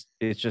that.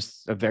 It's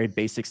just a very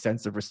basic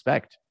sense of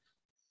respect.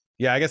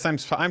 Yeah, I guess I'm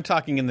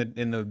talking in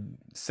the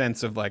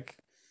sense of like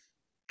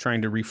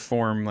trying to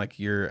reform like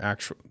your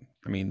actual,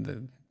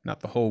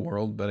 not the whole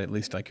world, but at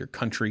least like your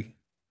country.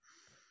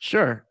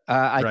 Sure.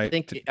 I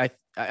think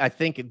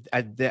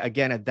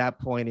again, at that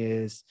point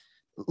is,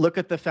 look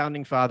at the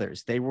founding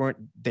fathers. They were,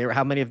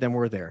 how many of them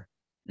were there?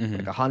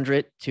 Like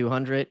 100,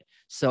 200.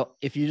 So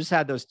if you just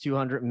had those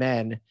 200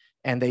 men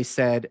and they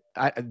said,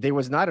 there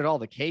was not at all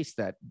the case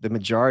that the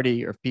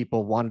majority of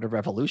people wanted a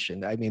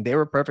revolution. I mean, they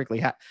were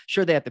perfectly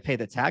sure they had to pay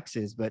the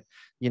taxes, but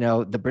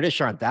the British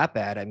aren't that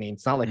bad. I mean,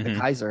 it's not like the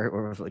Kaiser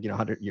or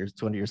 100 years,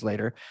 200 years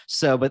later.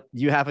 So, but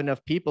you have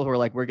enough people who are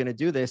like, we're going to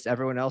do this.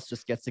 Everyone else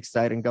just gets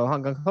excited and go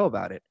hung ho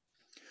about it.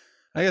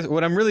 I guess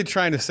what I'm really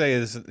trying to say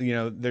is,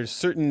 there's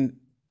certain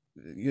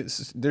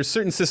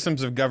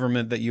systems of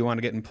government that you want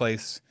to get in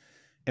place.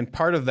 And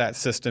part of that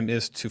system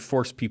is to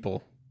force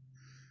people.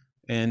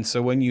 And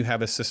so when you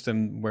have a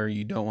system where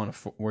you don't want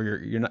to,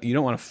 you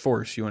don't want to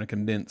force, you want to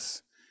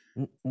convince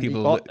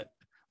people.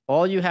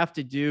 All you have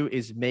to do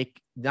is you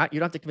don't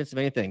have to convince them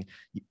anything.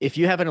 If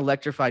you have an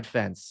electrified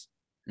fence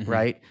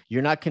right?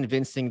 You're not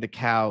convincing the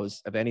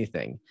cows of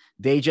anything.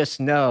 They just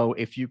know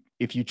if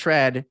you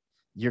tread,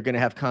 you're going to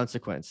have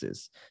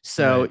consequences.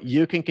 So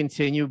you can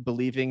continue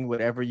believing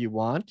whatever you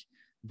want,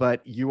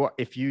 but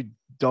if you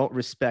don't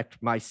respect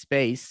my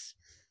space,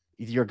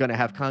 you're going to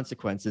have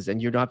consequences,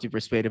 and you don't have to be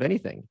persuaded of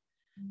anything.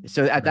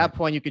 So at that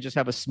point, you could just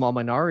have a small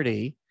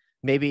minority.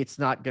 Maybe it's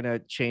not going to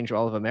change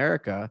all of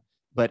America,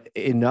 but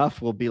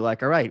enough will be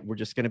like, all right, we're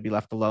just going to be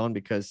left alone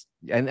because,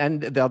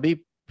 and they'll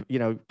be,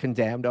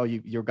 condemned. Oh,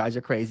 your guys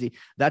are crazy.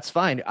 That's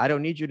fine. I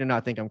don't need you to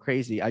not think I'm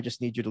crazy. I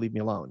just need you to leave me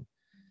alone.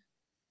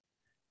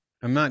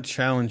 I'm not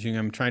challenging.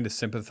 I'm trying to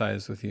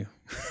sympathize with you.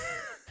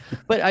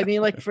 But I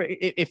mean, like,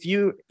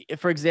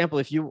 for example,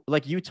 if you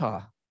like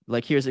Utah,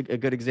 like here's a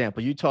good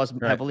example. Utah's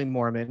heavily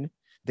Mormon.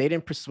 They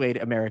didn't persuade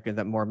America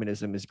that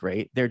Mormonism is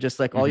great. They're just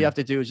like, all you have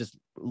to do is just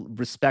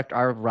respect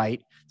our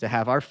right to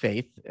have our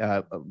faith.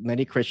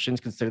 Many Christians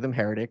consider them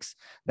heretics.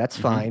 That's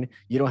fine.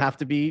 You don't have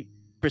to be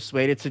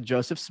persuaded to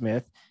Joseph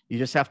Smith. You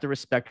just have to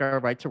respect our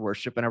right to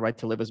worship and our right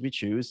to live as we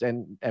choose.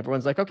 And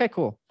everyone's like, okay,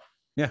 cool.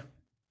 Yeah.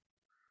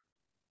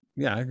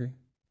 Yeah, I agree.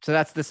 So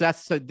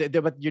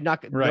but you're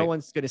not, no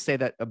one's going to say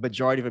that a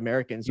majority of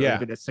Americans or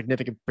even a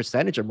significant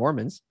percentage are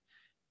Mormons.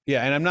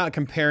 Yeah. And I'm not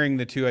comparing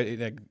the two,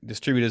 like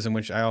distributism,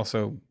 which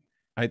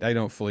I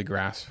don't fully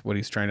grasp what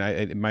he's trying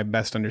to, my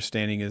best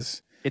understanding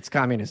is it's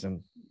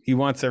communism. He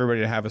wants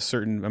everybody to have a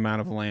certain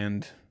amount of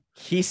land.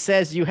 He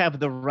says you have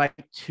the right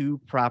to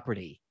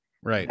property.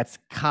 Right. That's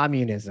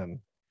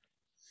communism.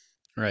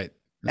 Right.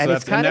 And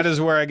that's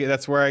where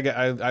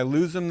I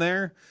lose him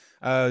there.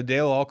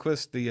 Dale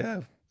Ahlquist,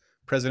 the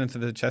president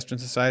of the Chesterton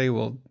Society,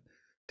 will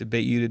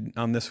debate you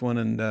on this one,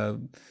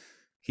 and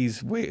he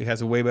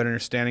has a way better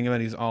understanding of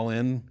it. He's all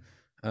in,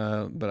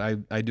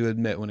 but I do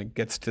admit when it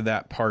gets to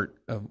that part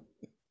of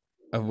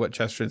what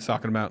Chesterton's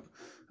talking about,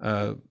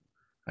 I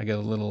get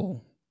a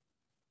little,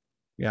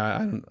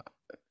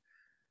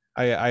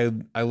 I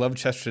love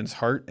Chesterton's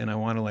heart, and I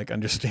want to like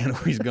understand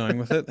where he's going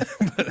with it.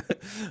 But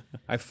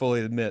I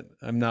fully admit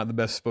I'm not the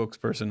best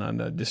spokesperson on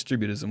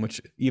distributism,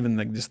 which even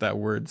like just that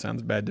word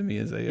sounds bad to me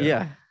as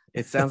a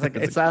It sounds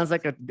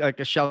like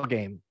a shell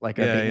game, like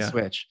a bait and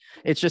switch.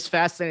 It's just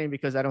fascinating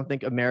because I don't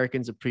think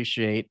Americans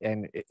appreciate,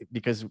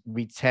 because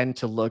we tend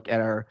to look at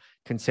our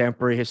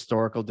contemporary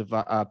historical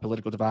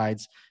political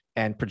divides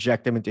and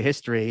project them into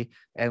history,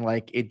 and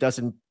like it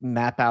doesn't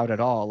map out at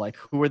all. Like,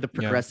 who are the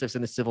progressives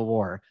in the Civil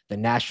War? The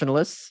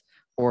nationalists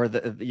or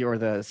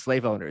the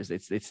slave owners?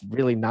 It's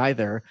really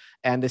neither.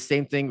 And the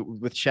same thing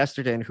with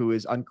Chesterton, who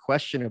is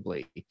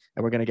unquestionably,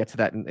 and we're going to get to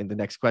that in the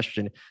next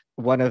question,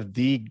 one of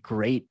the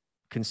great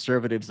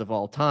conservatives of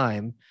all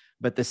time.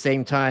 But at the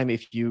same time,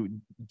 if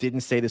you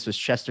didn't say this was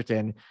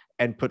Chesterton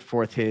and put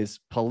forth his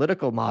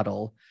political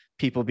model,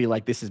 people be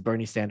like, this is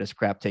Bernie Sanders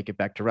crap, take it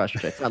back to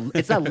Russia.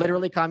 It's not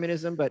literally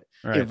communism, but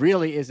it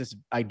really is this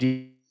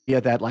idea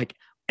that like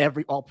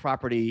all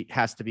property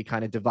has to be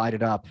kind of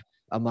divided up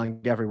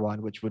among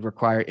everyone, which would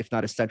require, if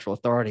not a central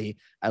authority,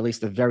 at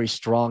least a very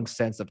strong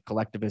sense of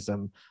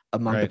collectivism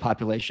among the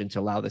population to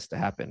allow this to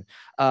happen.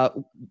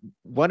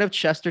 One of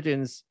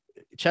Chesterton,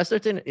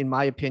 in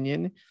my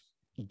opinion,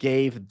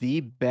 gave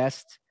the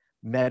best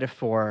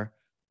metaphor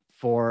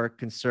for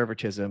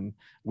conservatism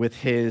with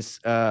his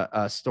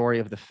story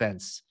of the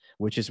fence,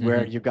 which is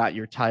where you got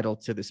your title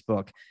to this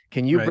book.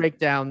 Can you break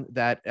down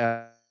that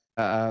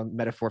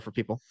metaphor for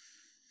people?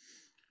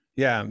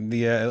 Yeah,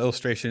 the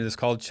illustration is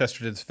called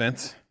Chesterton's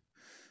fence.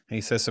 And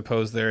he says,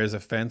 suppose there is a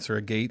fence or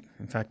a gate.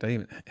 In fact, I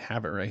even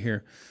have it right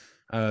here.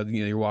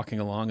 You're walking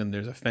along and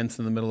there's a fence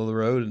in the middle of the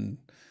road,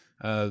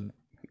 and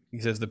he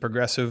says the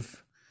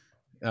progressive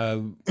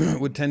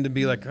would tend to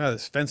be like, oh,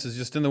 this fence is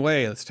just in the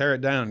way. Let's tear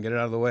it down, get it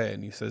out of the way.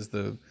 And he says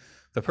the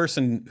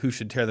person who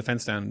should tear the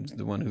fence down is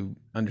the one who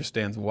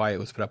understands why it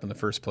was put up in the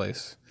first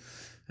place.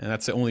 And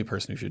that's the only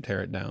person who should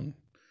tear it down.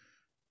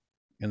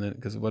 And then,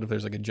 because what if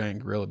there's like a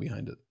giant gorilla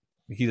behind it?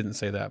 He didn't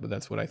say that, but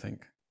that's what I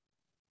think.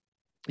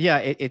 Yeah,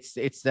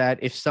 it's that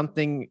if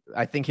something,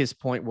 I think his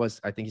point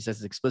was, I think he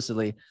says it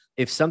explicitly,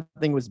 if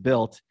something was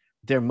built,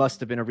 there must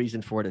have been a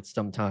reason for it at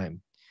some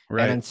time.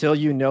 Right. And until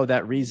you know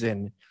that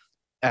reason,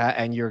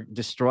 and you're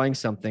destroying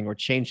something or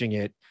changing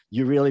it,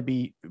 you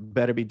really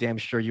better be damn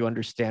sure you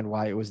understand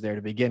why it was there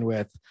to begin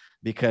with,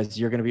 because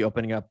you're going to be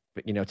opening up,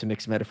 to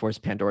mix metaphors,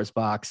 Pandora's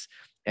box,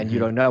 and you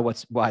don't know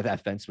why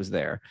that fence was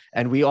there.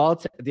 And we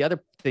all, the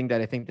other thing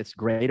that I think that's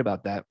great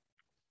about that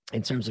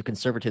in terms of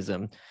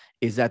conservatism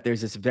is that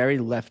there's this very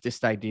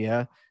leftist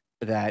idea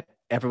that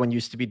everyone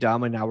used to be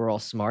dumb and now we're all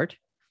smart.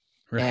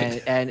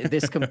 Right. And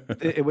this,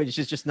 which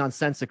is just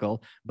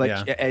nonsensical,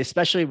 but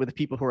especially with the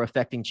people who are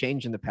affecting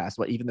change in the past,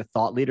 even the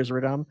thought leaders were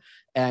dumb.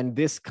 And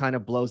this kind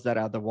of blows that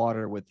out of the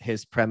water with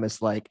his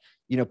premise. Like,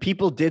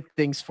 people did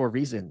things for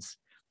reasons,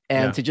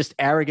 and to just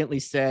arrogantly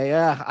say,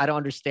 I don't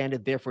understand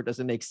it, therefore it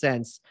doesn't make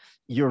sense.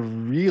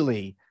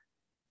 And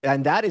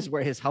that is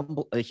where his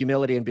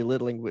humility and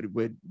belittling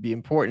would be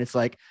important. It's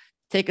like,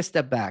 take a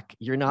step back.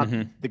 You're not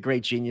the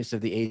great genius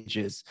of the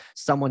ages.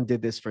 Someone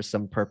did this for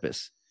some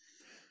purpose.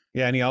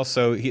 Yeah, and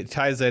he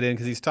ties that in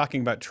because he's talking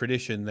about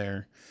tradition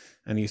there.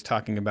 and he's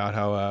talking about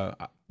how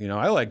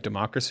I like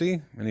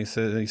democracy, and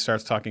he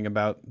starts talking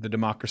about the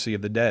democracy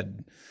of the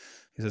dead.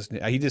 He says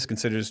he just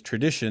considers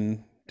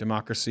tradition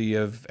democracy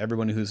of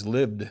everyone who's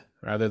lived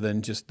rather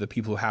than just the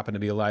people who happen to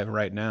be alive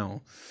right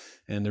now.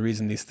 And the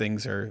reason these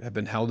things have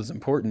been held as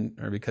important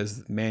are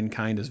because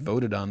mankind has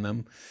voted on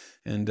them,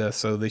 and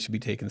so they should be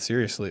taken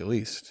seriously at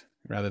least,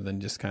 rather than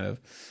just kind of,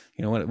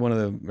 one of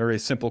the very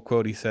simple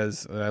quote he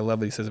says that I love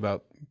that he says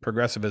about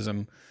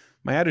progressivism.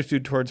 My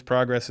attitude towards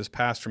progress has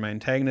passed from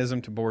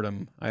antagonism to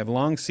boredom. I have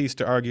long ceased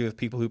to argue with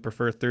people who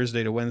prefer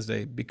Thursday to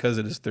Wednesday because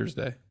it is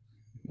Thursday.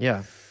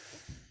 Yeah.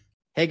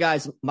 Hey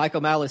guys,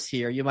 Michael Malice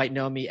here. You might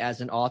know me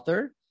as an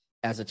author,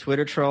 as a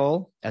Twitter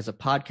troll, as a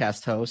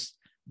podcast host,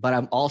 but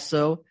I'm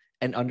also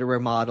an underwear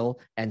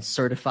model and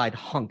certified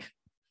hunk.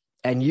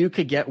 And you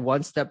could get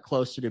one step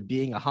closer to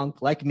being a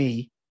hunk like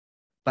me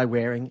by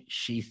wearing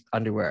Sheath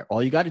underwear.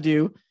 All you got to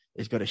do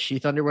is go to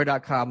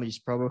sheathunderwear.com and use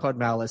promo code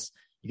Malice.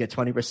 You get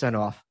 20%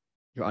 off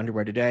your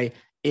underwear today.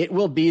 It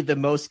will be the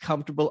most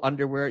comfortable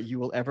underwear you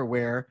will ever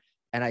wear.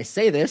 And I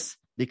say this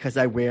because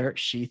I wear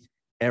Sheath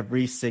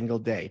every single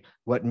day.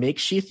 What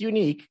makes Sheath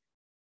unique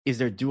is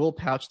their dual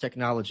pouch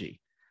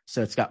technology.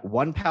 So it's got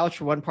one pouch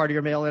for one part of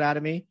your male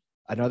anatomy,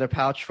 another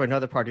pouch for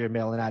another part of your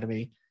male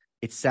anatomy.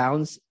 It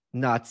sounds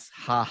nuts,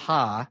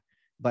 ha,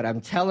 but I'm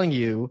telling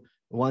you,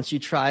 once you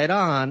try it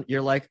on,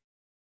 you're like,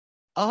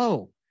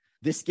 oh,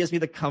 this gives me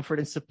the comfort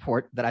and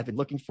support that I've been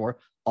looking for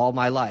all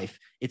my life.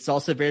 It's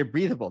also very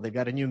breathable. They've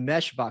got a new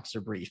mesh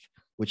boxer brief,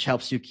 which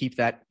helps you keep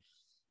that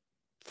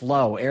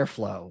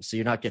airflow, so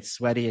you're not get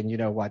sweaty and you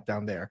know what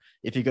down there.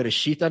 If you go to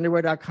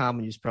sheathunderwear.com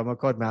and use promo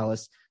code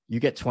Malice, you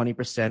get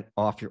 20%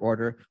 off your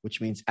order,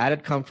 which means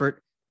added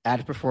comfort,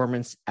 added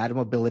performance, added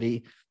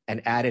mobility,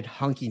 and added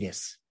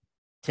hunkiness.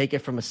 Take it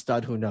from a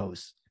stud who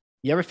knows.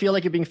 You ever feel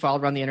like you're being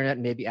followed around the internet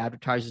and maybe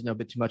advertisers know a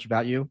bit too much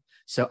about you?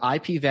 So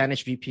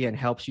IPVanish VPN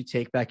helps you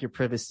take back your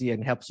privacy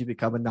and helps you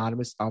become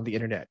anonymous on the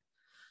internet.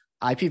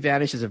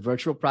 IPVanish is a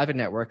virtual private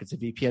network. It's a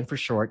VPN for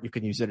short. You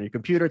can use it on your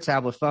computer,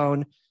 tablet,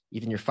 phone,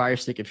 even your Fire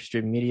Stick if you're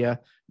streaming media.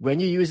 When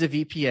you use a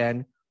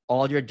VPN,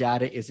 all your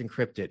data is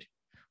encrypted.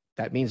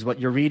 That means what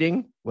you're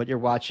reading, what you're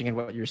watching, and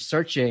what you're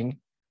searching,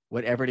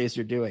 whatever it is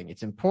you're doing.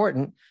 It's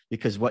important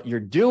because what you're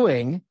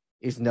doing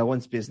is no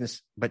one's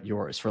business but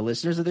yours. For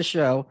listeners of the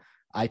show,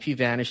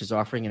 IPVanish is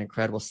offering an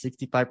incredible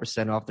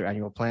 65% off their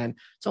annual plan.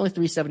 It's only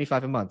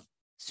 $375 a month.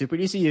 Super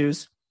easy to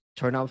use.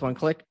 Turn on with one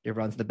click. It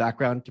runs in the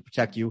background to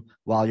protect you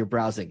while you're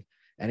browsing.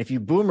 And if you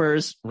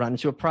boomers run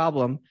into a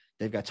problem,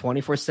 they've got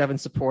 24/7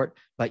 support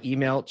by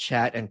email,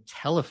 chat, and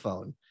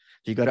telephone.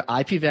 If you go to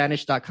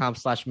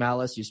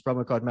ipvanish.com/malice, use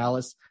promo code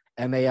Malice,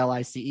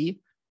 MALICE,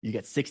 you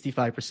get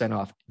 65%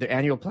 off. Their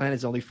annual plan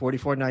is only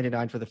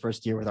 $44.99 for the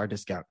first year with our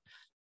discount.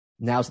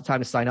 Now's the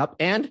time to sign up.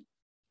 And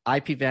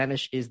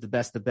IPVanish is the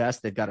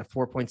best. They've got a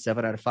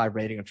 4.7 out of 5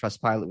 rating on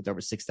Trustpilot with over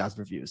 6,000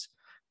 reviews.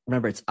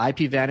 Remember, it's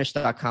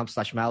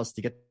ipvanish.com/malice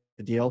to get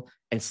the deal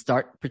and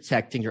start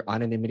protecting your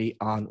anonymity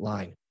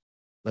online.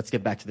 Let's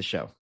get back to the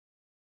show.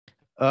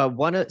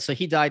 So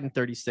he died in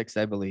 36,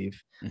 I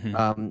believe.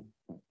 Mm-hmm.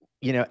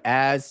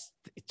 As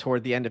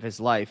toward the end of his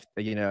life,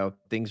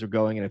 things were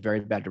going in a very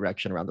bad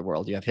direction around the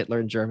world. You have Hitler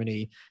in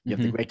Germany, you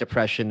have the Great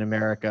Depression in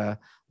America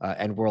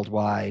and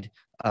worldwide.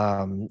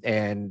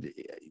 And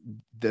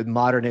the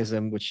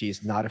modernism, which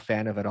he's not a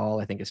fan of at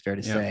all, I think it's fair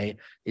to say,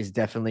 is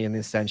definitely in the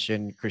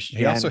ascension.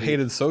 Christianity. He also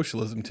hated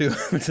socialism too.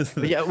 Which is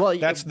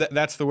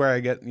that's the where I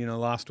get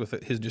lost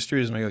with his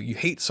distributism. I go, you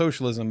hate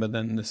socialism, but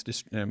then this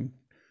Dale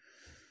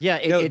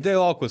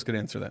Ahlquist could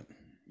answer that.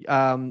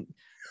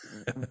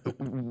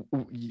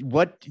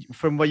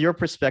 From your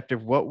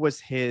perspective, what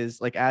was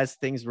his, like, as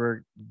things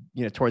were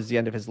towards the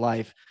end of his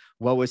life,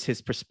 what was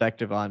his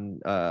perspective on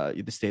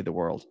the state of the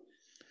world?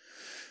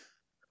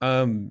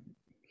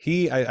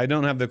 I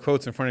don't have the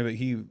quotes in front of it.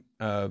 He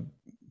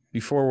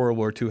before World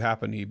War II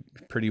happened, he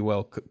pretty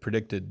well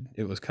predicted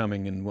it was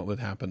coming and what would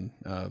happen.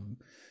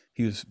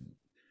 He was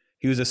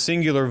a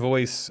singular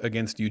voice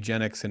against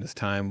eugenics in his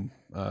time,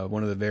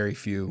 one of the very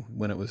few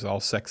when it was all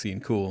sexy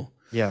and cool.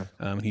 Yeah.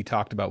 He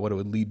talked about what it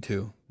would lead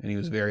to, and he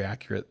was very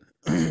accurate.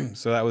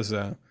 So that was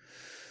a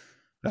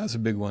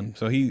big one.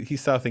 So he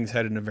saw things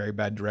headed in a very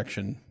bad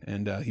direction,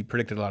 and he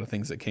predicted a lot of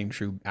things that came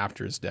true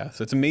after his death.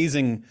 So it's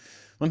amazing.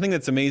 One thing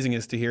that's amazing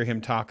is to hear him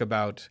talk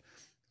about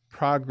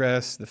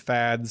progress, the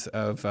fads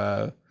of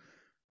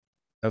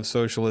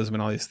socialism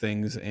and all these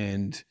things,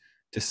 and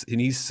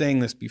he's saying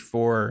this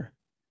before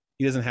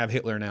he doesn't have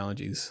Hitler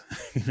analogies.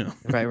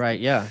 Right,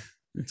 yeah.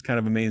 It's kind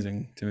of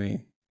amazing to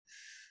me.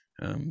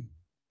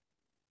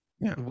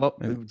 Yeah. Well,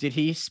 did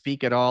he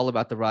speak at all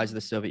about the rise of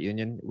the Soviet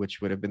Union,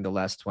 which would have been the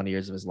last 20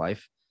 years of his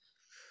life?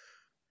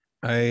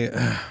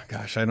 I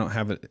don't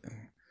have it.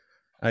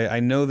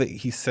 I know that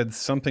he said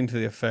something to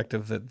the effect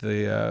of that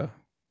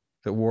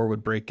that war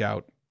would break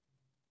out.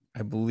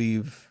 I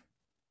believe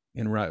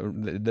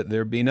that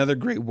there'd be another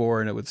great war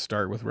and it would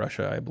start with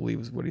Russia. I believe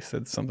is what he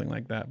said, something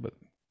like that. But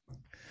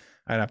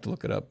I'd have to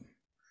look it up.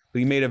 But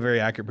he made a very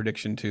accurate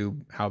prediction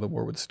to how the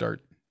war would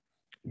start.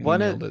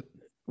 One of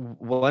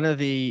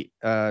the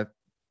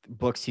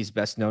books he's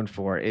best known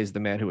for is The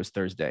Man Who Was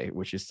Thursday,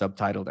 which is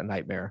subtitled A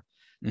Nightmare.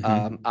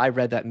 Mhm. I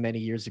read that many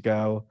years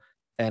ago,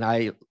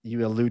 and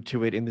you allude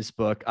to it in this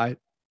book.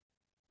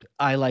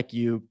 I like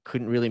you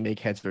couldn't really make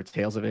heads or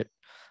tails of it.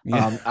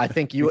 Yeah. I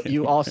think you Yeah.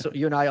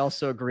 you and I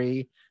also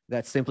agree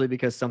that simply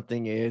because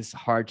something is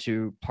hard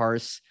to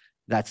parse,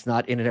 that's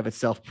not in and of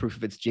itself proof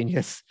of its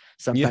genius. Yeah.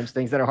 Sometimes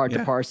things that are hard to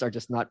Yeah. parse are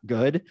just not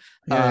good.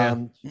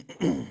 Yeah.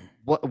 Yeah.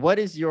 What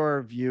is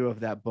your view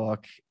of that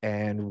book,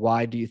 and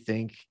why do you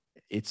think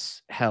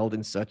it's held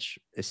in such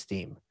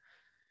esteem?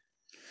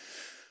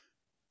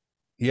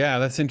 Yeah,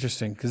 that's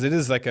interesting because it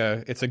is like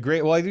it's a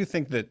great. Well, I do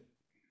think that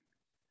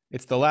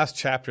it's the last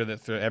chapter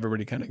that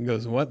everybody kind of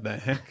goes, "What the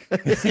heck?"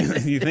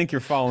 You think you're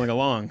following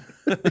along.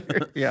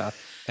 Yeah.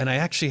 And I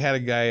actually had a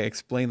guy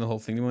explain the whole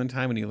thing one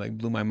time, and he like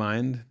blew my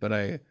mind.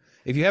 But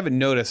if you haven't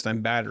noticed,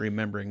 I'm bad at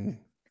remembering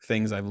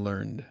things I've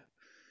learned,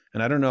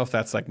 and I don't know if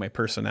that's like my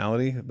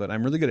personality, but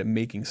I'm really good at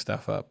making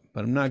stuff up,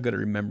 but I'm not good at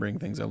remembering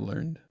things I've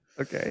learned.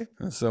 Okay.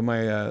 And so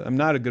I'm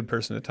not a good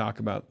person to talk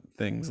about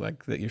things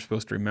like that you're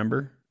supposed to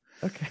remember,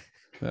 Okay.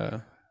 uh,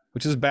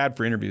 which is bad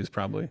for interviews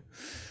probably.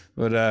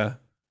 But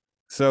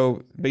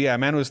but yeah,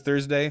 Man Was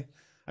Thursday.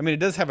 I mean, it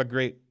does have a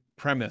great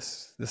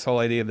premise. This whole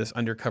idea of this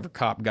undercover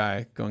cop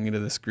guy going into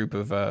this group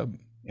of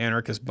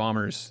anarchist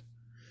bombers,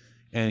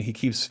 and he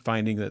keeps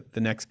finding that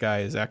the next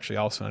guy is actually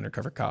also an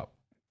undercover cop,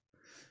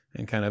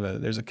 and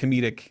there's a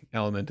comedic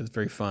element that's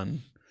very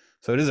fun.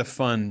 So it is a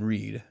fun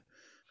read.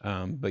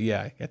 But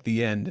yeah, at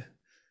the end,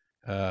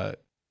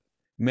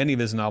 many of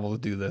his novels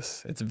do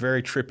this. It's a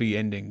very trippy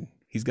ending.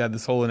 He's got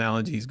this whole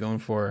analogy he's going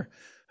for,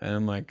 and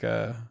I'm like,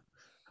 I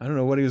don't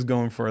know what he was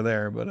going for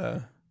there, but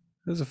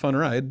it was a fun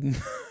ride.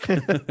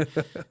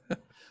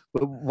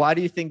 Why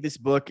do you think this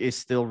book is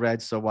still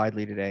read so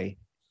widely today?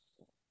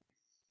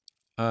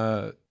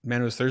 Man,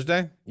 It Was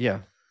Thursday.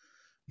 Yeah.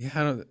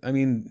 Yeah, I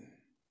mean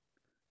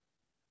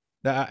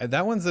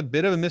that one's a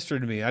bit of a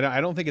mystery to me.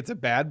 I don't think it's a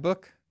bad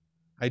book.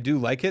 I do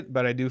like it,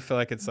 but I do feel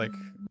like it's like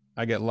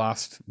I get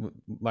lost,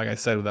 like I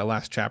said, with that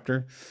last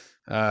chapter.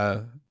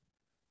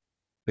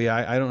 But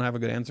yeah, I don't have a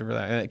good answer for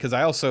that because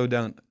I also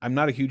don't. I'm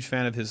not a huge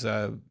fan of his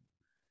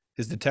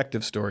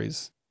detective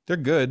stories. They're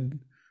good,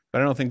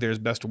 but I don't think they're his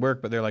best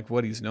work. But they're like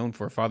what he's known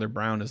for. Father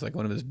Brown is like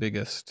one of his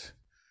biggest.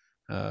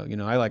 I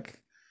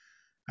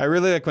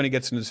really like when he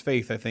gets into his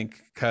faith. I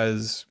think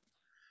because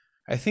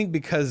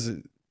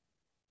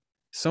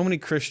so many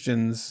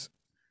Christians,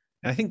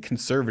 and I think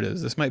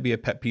conservatives. This might be a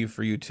pet peeve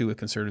for you too with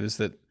conservatives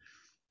that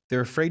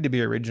they're afraid to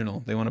be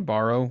original. They want to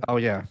borrow. Oh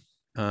yeah.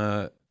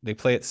 They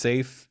play it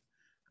safe.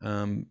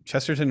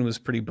 Chesterton was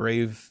pretty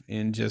brave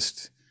in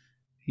just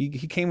he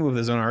came up with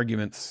his own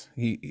arguments.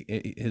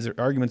 His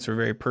arguments were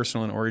very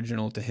personal and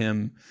original to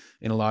him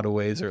in a lot of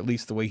ways, or at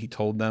least the way he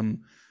told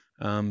them.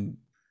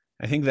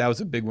 I think that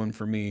was a big one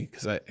for me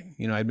because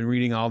I'd been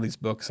reading all these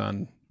books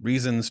on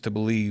reasons to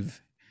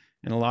believe,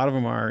 and a lot of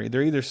them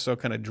they're either so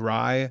kind of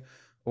dry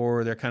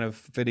or they're kind of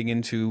fitting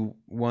into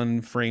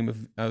one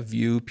frame of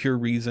view, pure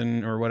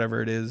reason or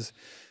whatever it is,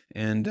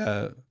 and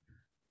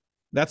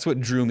that's what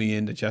drew me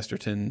into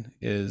Chesterton.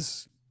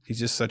 Is he's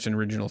just such an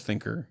original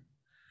thinker.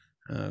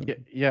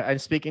 Yeah. And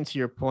speaking to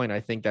your point,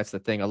 I think that's the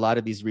thing. A lot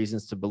of these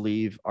reasons to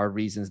believe are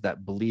reasons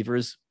that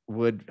believers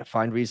would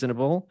find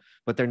reasonable,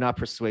 but they're not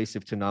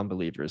persuasive to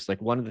non-believers.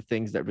 Like one of the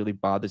things that really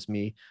bothers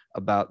me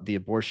about the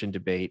abortion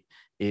debate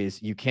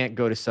is you can't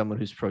go to someone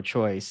who's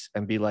pro-choice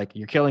and be like,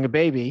 "You're killing a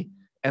baby,"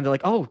 and they're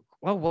like, "Oh,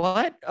 well,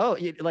 what? Oh,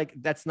 like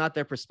that's not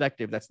their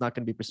perspective. That's not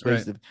going to be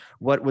persuasive." Right.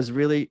 What was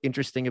really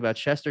interesting about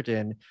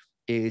Chesterton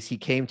is he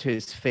came to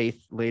his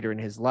faith later in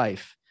his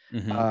life.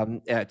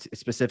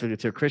 Specifically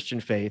to a Christian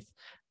faith.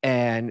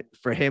 And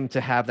for him to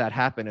have that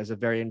happen as a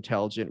very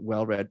intelligent,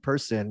 well-read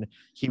person,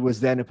 he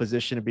was then in a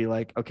position to be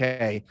like,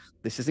 okay,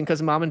 this isn't because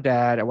of mom and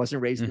dad. I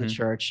wasn't raised in the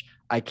church.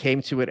 I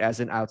came to it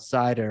as an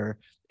outsider.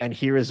 And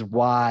here is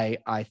why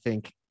I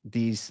think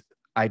these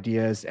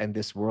ideas and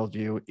this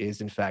worldview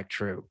is in fact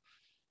true.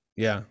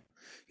 Yeah.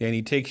 Yeah. And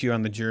he takes you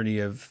on the journey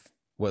of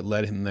what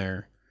led him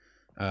there,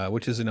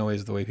 which isn't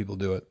always the way people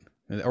do it.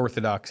 And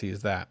orthodoxy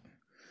is that.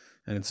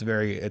 And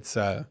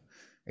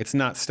it's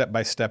not step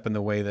by step in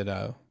the way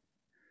that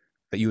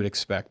you would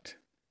expect.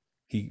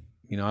 He,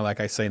 like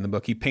I say in the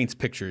book, he paints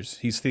pictures.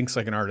 He thinks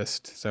like an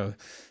artist. So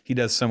he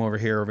does some over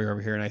here.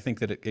 And I think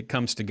that it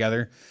comes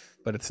together,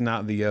 but it's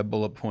not the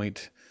bullet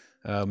point,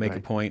 make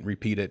a point,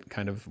 repeat it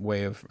kind of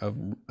way of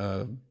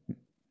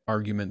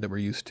argument that we're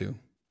used to.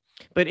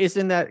 But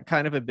isn't that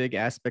kind of a big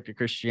aspect of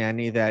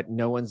Christianity that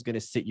no one's going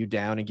to sit you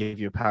down and give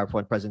you a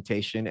PowerPoint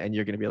presentation and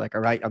you're going to be like, all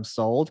right, I'm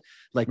sold.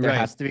 Like there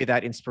has to be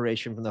that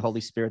inspiration from the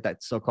Holy Spirit,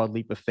 that so-called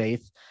leap of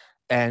faith.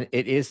 And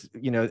it is,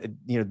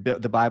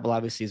 the Bible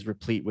obviously is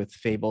replete with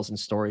fables and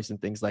stories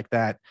and things like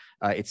that.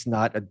 It's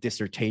not a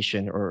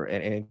dissertation or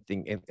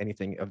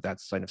anything of that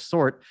kind of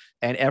sort.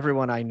 And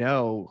everyone I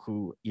know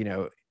who,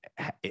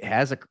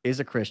 is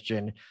a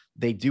Christian,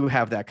 they do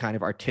have that kind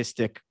of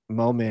artistic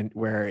moment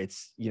where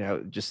it's,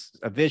 just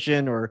a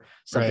vision or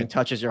something Right.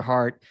 touches your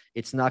heart.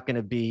 It's not going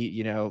to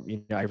be,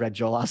 I read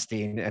Joel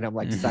Osteen and I'm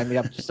like, sign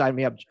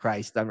me up,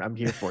 Christ. I'm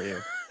here for you.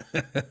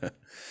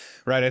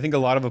 Right. I think a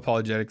lot of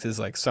apologetics is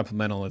like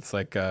supplemental. It's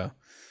like,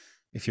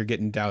 if you're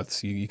getting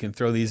doubts, you can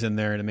throw these in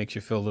there and it makes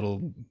you feel a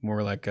little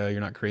more like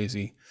you're not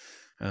crazy.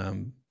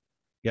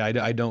 Yeah,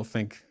 I don't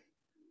think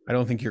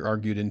you're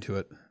argued into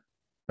it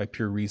by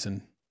pure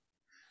reason.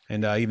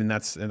 And even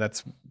that's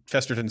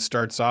Chesterton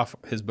starts off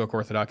his book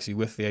Orthodoxy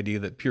with the idea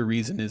that pure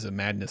reason is a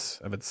madness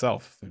of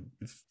itself.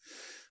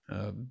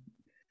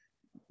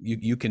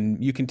 You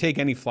can take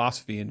any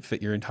philosophy and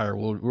fit your entire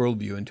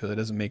worldview into it. That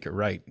doesn't make it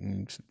right.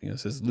 And it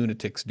says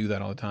lunatics do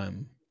that all the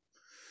time.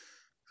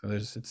 So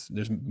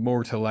there's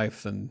more to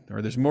life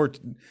there's more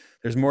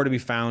to be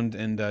found,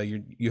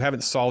 and you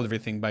haven't solved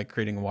everything by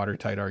creating a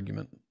watertight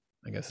argument,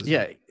 I guess.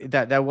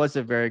 That was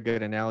a very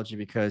good analogy,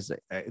 because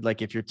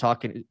like if you're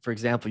talking, for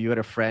example, you had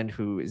a friend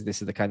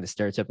this is the kind of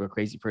stereotypical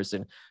crazy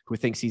person who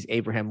thinks he's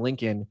Abraham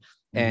Lincoln.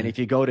 And if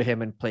you go to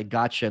him and play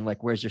gotcha and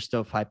like, where's your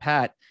stovepipe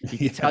hat? He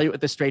can tell you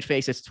with a straight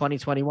face, it's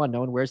 2021.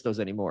 No one wears those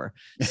anymore.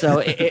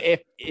 So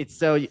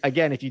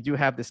if you do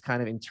have this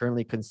kind of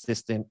internally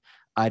consistent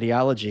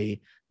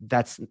ideology,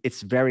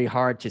 it's very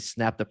hard to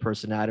snap the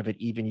person out of it,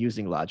 even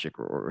using logic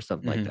or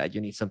something like that.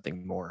 You need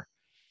something more.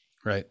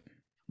 Right.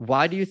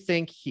 Why do you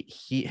think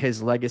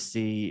his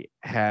legacy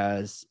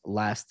has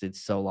lasted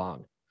so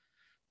long?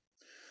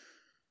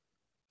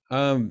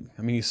 I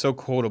mean, he's so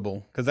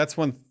quotable, because that's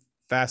one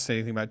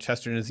fascinating thing about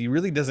Chesterton is he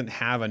really doesn't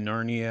have a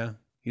Narnia.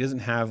 He doesn't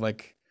have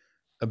like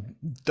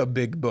a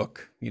big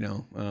book,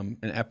 an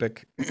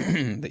epic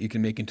that you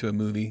can make into a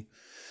movie.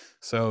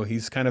 So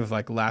he's kind of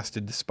like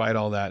lasted despite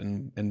all that.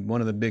 And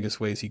one of the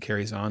biggest ways he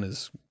carries on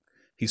is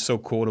he's so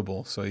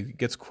quotable. So he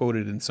gets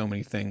quoted in so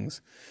many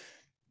things.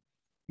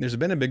 There's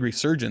been a big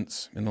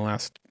resurgence in the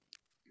last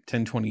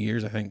 10, 20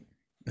 years, I think,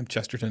 of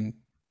Chesterton.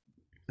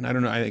 And I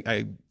don't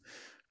know,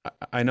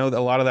 I know that a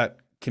lot of that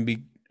can be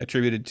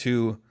attributed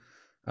to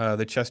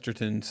the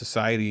Chesterton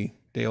Society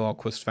Dale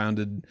Ahlquist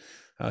founded.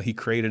 He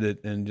created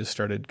it and just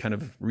started kind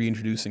of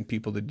reintroducing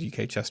people to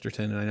GK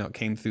Chesterton. And I know it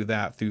came through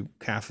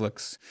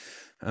Catholics.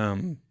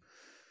 And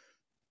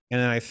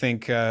then I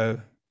think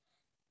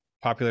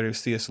popularity of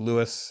C.S.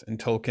 Lewis and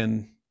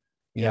Tolkien,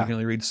 you can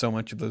only read so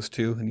much of those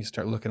two, and you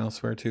start looking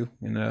elsewhere too.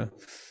 And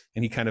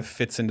he kind of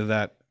fits into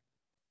that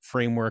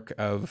framework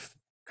of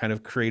kind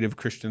of creative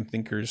Christian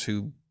thinkers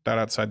who thought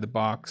outside the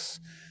box,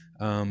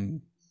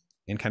 and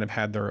kind of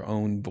had their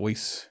own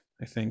voice,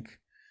 I think.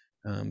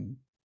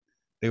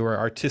 They were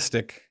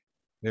artistic,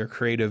 they were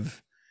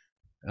creative.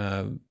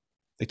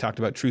 They talked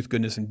about truth,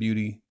 goodness, and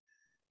beauty.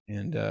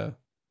 And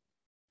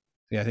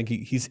I think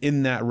he's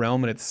in that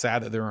realm, and it's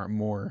sad that there aren't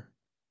more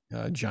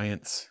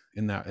giants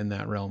in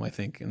that realm, I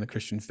think, in the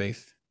Christian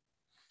faith.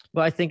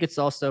 Well, I think it's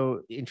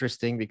also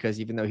interesting because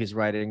even though he's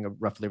writing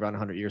roughly around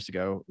 100 years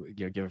ago,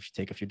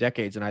 take a few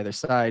decades on either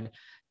side,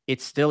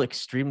 it's still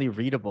extremely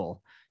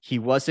readable. He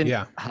wasn't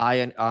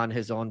high on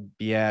his own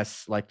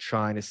BS, like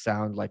trying to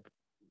sound like,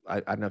 I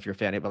don't know if you're a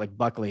fan of it, but like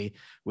Buckley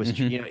was,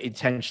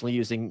 intentionally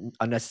using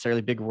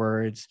unnecessarily big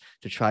words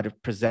to try to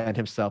present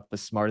himself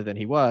as smarter than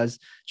he was.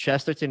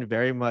 Chesterton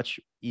very much,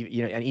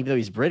 and even though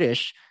he's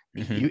British,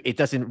 it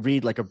doesn't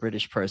read like a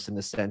British person in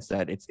the sense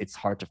that it's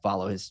hard to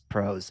follow his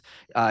prose.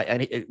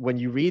 When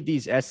you read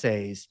these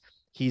essays,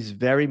 he's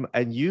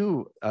and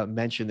you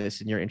mentioned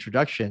this in your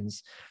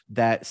introductions,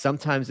 that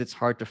sometimes it's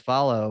hard to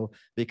follow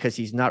because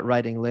he's not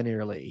writing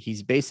linearly.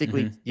 He's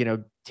basically,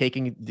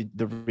 taking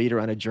the reader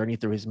on a journey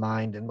through his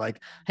mind and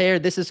like, hey,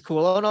 this is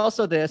cool, and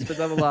also this,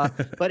 blah, blah, blah.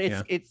 But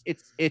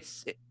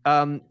it's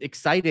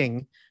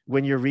exciting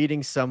when you're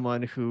reading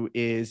someone who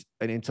is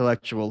an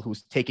intellectual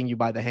who's taking you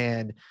by the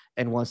hand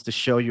and wants to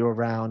show you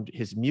around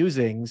his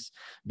musings,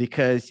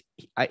 because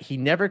he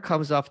never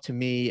comes off to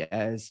me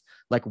as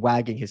like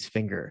wagging his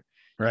finger.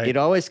 Right. It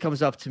always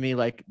comes off to me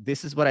like,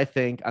 this is what I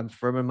think. I'm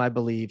firm in my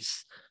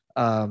beliefs,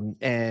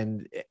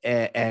 and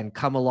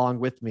come along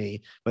with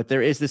me. But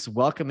there is this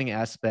welcoming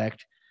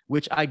aspect,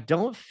 which I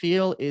don't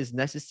feel is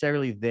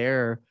necessarily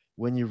there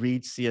when you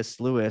read C.S.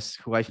 Lewis,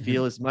 who I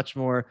feel is much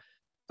more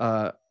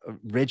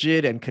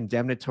rigid and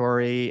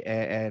condemnatory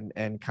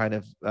and kind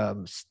of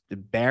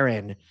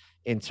barren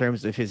in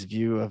terms of his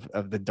view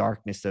of the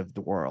darkness of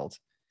the world.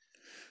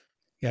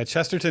 Yeah,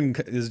 Chesterton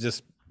is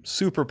just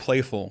super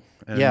playful,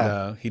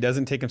 and he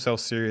doesn't take himself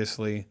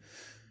seriously.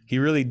 He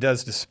really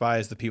does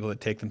despise the people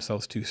that take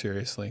themselves too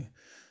seriously.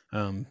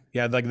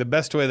 Like the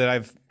best way that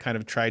I've kind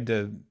of tried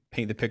to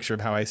paint the picture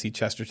of how I see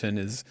Chesterton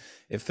is,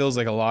 it feels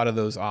like a lot of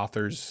those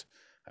authors,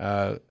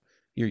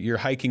 you're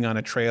hiking on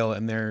a trail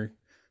and they're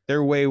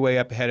way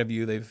up ahead of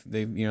you.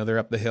 They're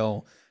up the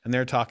hill and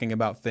they're talking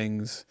about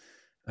things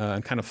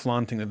and kind of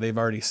flaunting that they've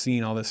already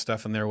seen all this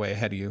stuff and they're way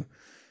ahead of you.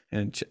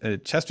 And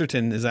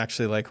Chesterton is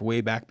actually like way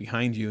back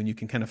behind you, and you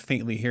can kind of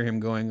faintly hear him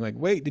going like,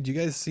 wait, did you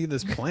guys see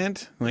this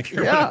plant? Like,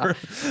 or whatever.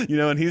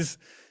 And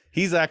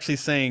he's actually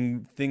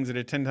saying things that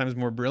are 10 times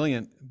more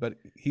brilliant, but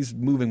he's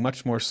moving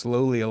much more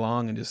slowly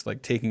along and just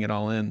like taking it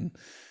all in,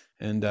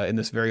 and in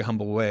this very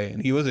humble way.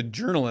 And he was a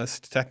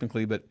journalist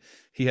technically, but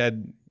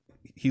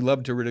he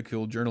loved to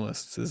ridicule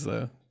journalists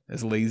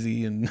as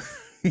lazy and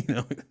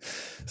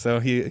so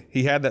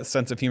he had that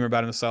sense of humor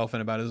about himself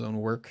and about his own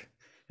work,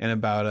 and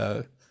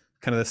about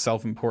kind of the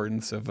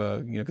self-importance of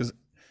because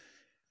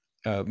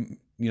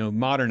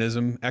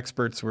modernism,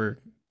 experts were,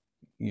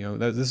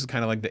 this is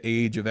kind of like the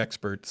age of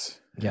experts.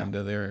 Yeah. And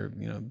they're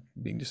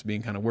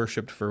being kind of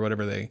worshipped for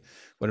whatever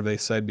they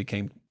said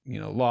became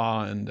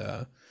law,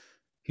 and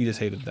he just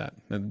hated that.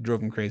 It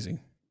drove him crazy.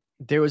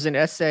 There was an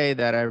essay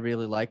that I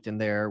really liked in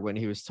there when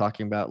he was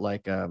talking about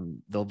like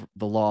the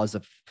laws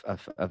of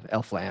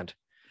Elfland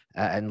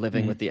and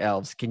living with the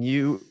elves.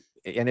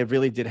 And it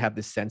really did have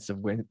this sense of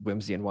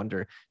whimsy and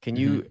wonder. Can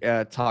you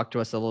talk to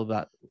us a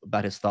little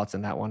about his thoughts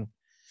on that one?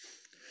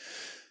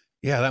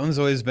 Yeah, that one's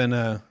always been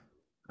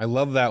I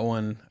love that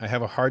one. I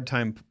have a hard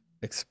time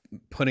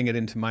putting it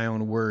into my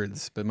own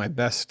words, but my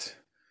best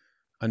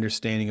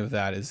understanding of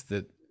that is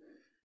that,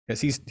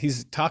 because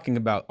he's talking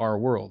about our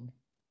world,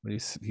 but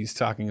he's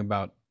talking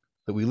about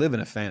that we live in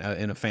a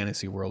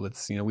fantasy world.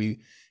 It's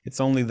it's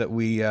only that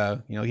we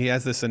he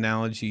has this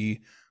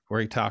analogy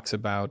where he talks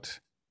about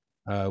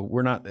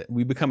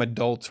we become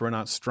adults, we're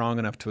not strong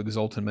enough to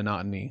exult in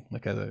monotony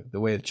like the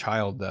way a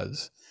child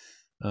does.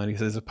 And he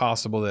says it's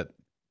possible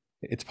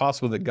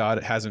that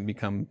God hasn't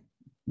become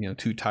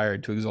too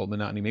tired to exalt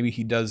monotony. Maybe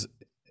he does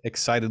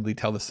excitedly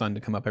tell the sun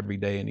to come up every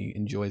day and he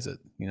enjoys it,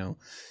 and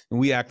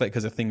we act like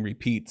because a thing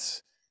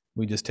repeats,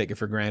 we just take it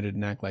for granted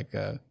and act like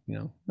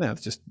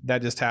it's just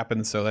that just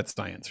happened, so that's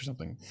science or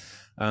something.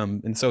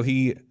 And so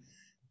he's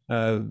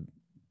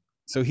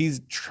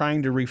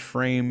trying to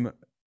reframe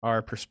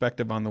our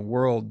perspective on the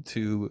world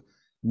to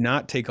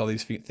not take all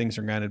these things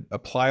for granted,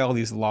 apply all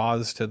these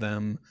laws to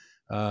them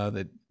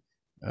that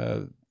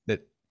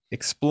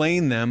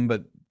explain them,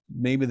 but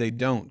maybe they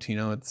don't.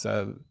 It's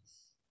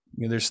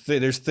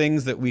there's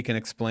things that we can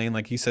explain,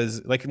 like he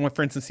says, like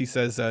for instance he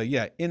says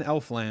in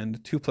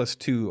Elfland 2 +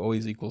 2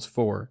 always equals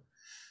 4,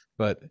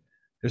 but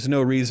there's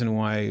no reason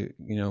why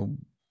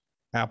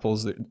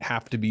apples that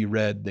have to be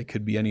red, they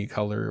could be any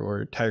color,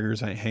 or tigers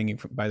hanging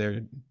by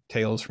their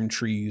tails from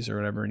trees or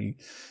whatever. And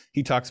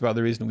he talks about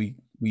the reason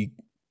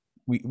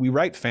we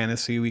write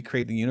fantasy, we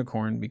create the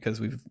unicorn because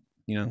we've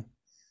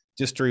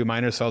just to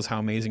remind ourselves how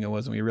amazing it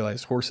was when we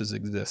realized horses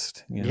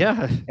exist.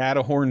 Add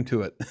a horn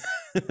to it,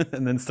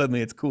 and then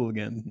suddenly it's cool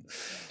again.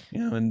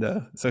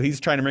 And so he's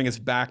trying to bring us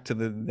back to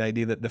the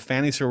idea that the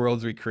fantasy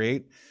worlds we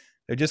create,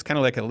 they're just kind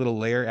of like a little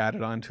layer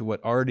added on to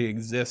what already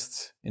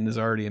exists and is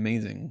already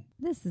amazing.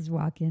 This is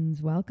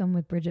Walk-Ins Welcome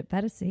with Bridget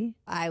Pettisy.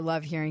 I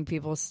love hearing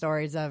people's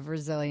stories of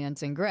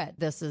resilience and grit.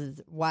 This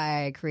is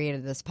why I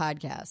created this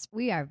podcast.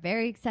 We are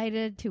very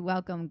excited to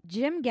welcome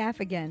Jim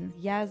Gaffigan,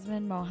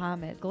 Yasmin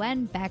Mohammed,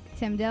 Glenn Beck,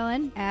 Tim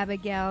Dillon,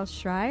 Abigail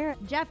Schreier,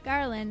 Jeff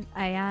Garland,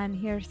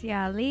 Ayan Hirsi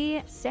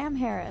Ali, Sam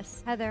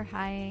Harris, Heather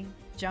Hying,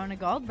 Jonah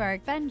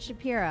Goldberg, Ben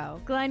Shapiro,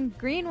 Glenn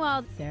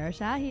Greenwald, Sarah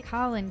Shahi,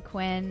 Colin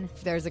Quinn.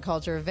 If there's a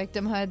culture of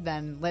victimhood,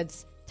 then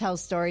let's tell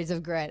stories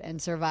of grit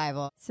and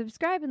survival.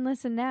 Subscribe and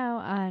listen now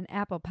on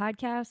Apple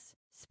Podcasts,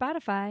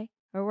 Spotify,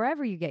 or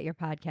wherever you get your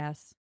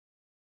podcasts.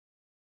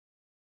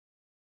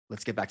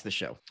 Let's get back to the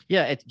show.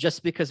 Yeah, it's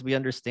just because we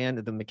understand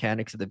the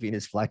mechanics of the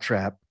Venus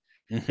flytrap,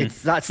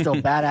 it's not still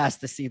badass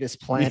to see this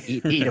plant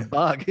eat a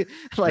bug.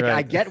 Like, right.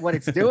 I get what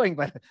it's doing,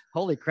 but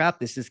holy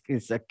crap,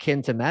 it's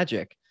akin to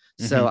magic.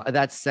 So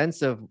that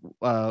sense of,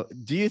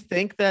 do you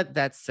think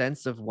that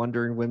sense of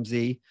wonder and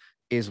whimsy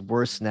is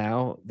worse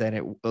now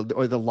than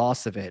or the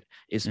loss of it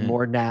is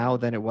more now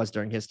than it was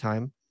during his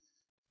time?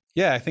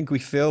 Yeah, I think we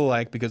feel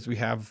like, because we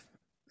have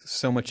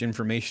so much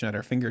information at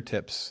our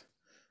fingertips,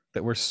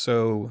 that we're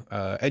so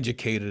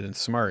educated and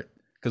smart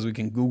because we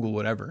can Google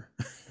whatever.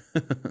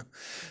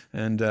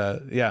 And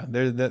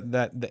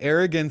the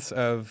arrogance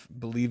of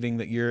believing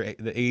that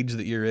the age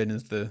that you're in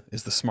is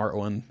the smart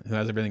one who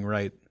has everything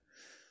right.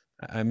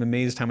 I'm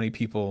amazed how many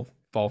people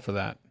fall for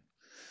that.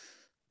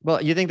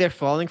 Well, you think they're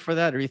falling for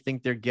that, or you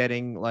think they're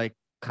getting like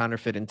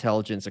counterfeit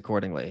intelligence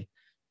accordingly?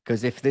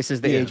 Because if this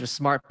is the age of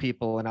smart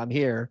people and I'm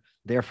here,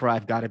 therefore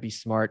I've got to be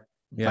smart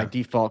by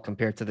default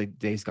compared to the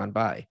days gone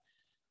by.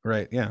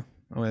 Right. Yeah.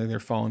 Well, they're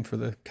falling for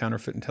the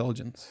counterfeit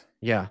intelligence.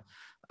 Yeah.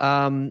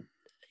 I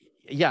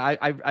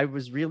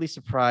was really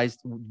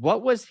surprised. How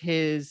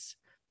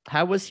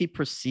was he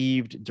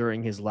perceived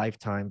during his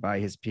lifetime by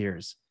his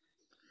peers?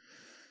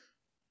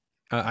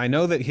 I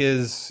know that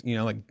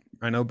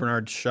I know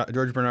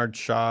George Bernard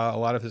Shaw, a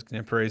lot of his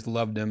contemporaries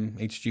loved him.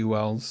 H.G.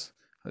 Wells,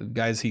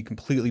 guys he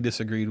completely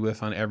disagreed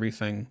with on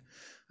everything.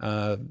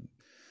 They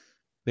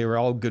were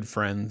all good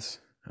friends.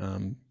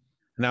 And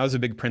that was a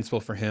big principle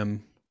for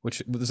him,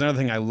 which was another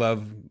thing I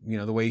love,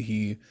 the way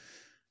he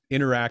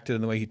interacted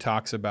and the way he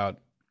talks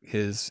about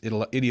his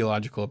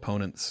ideological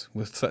opponents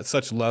with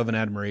such love and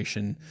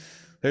admiration.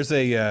 There's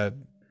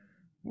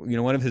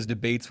one of his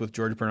debates with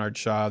George Bernard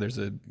Shaw, there's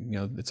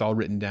it's all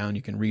written down,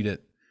 you can read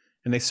it.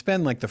 And they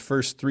spend like the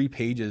first 3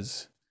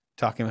 pages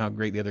talking about how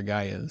great the other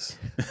guy is.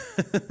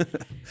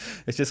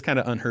 It's just kind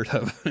of unheard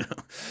of.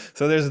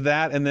 So there's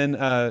that. And then,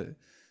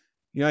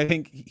 I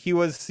think he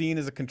was seen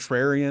as a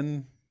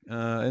contrarian.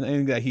 And I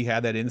think that he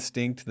had that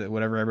instinct that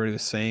whatever everybody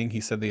was saying, he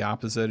said the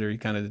opposite, or he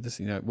kind of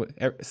just,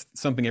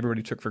 something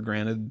everybody took for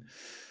granted.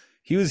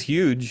 He was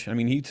huge. I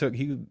mean,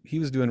 he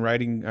was doing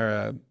writing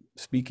or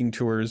speaking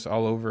tours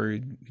all over.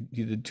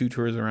 He did 2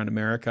 tours around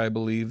America, I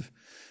believe.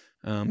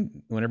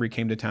 Whenever he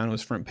came to town, it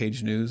was front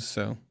page news.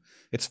 So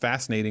it's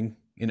fascinating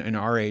in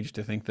our age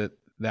to think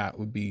that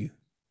would be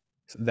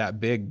that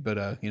big, but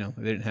they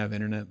didn't have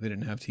internet, they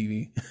didn't have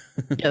TV.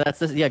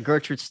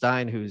 Gertrude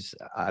Stein, who's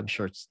I'm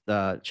sure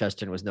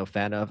Chesterton was no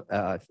fan of,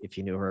 if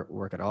you knew her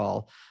work at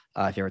all,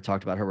 if you ever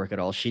talked about her work at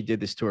all. She did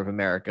this tour of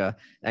America,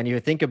 and you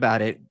think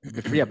about it,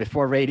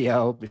 before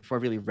radio, before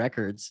really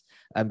records,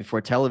 and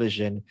before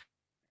television,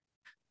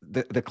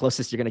 the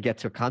closest you're going to get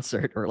to a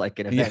concert or like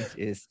an event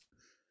is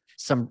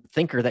some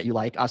thinker that you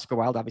like. Oscar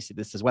Wilde obviously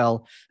this as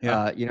well.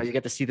 You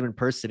get to see them in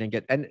person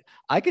and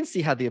I can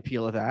see how the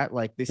appeal of that,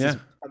 like this is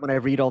someone I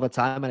read all the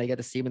time and I get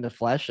to see them in the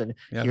flesh and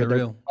hear them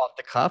real off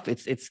the cuff.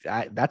 It's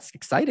that's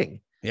exciting.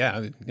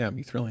 It'd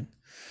be thrilling.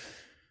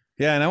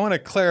 And I want to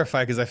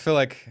clarify, because I feel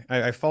like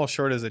I fall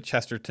short as a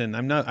Chesterton.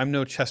 I'm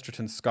no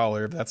Chesterton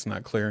scholar, if that's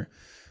not clear,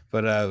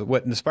 but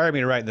what inspired me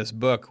to write this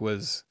book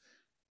was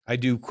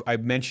I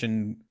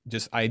mentioned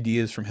just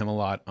ideas from him a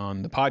lot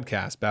on the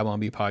podcast, Babylon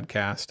Bee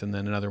podcast, and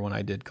then another one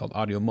I did called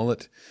Audio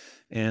Mullet.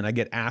 And I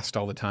get asked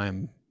all the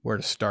time where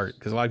to start,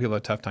 because a lot of people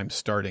have a tough time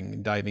starting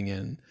and diving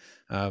in.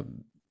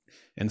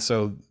 And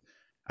so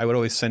I would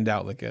always send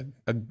out like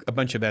a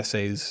bunch of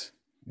essays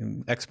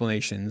and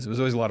explanations. It was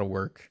always a lot of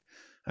work.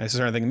 I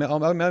started thinking,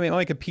 I'll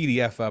make a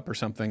PDF up or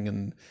something,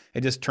 and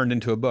it just turned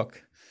into a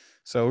book.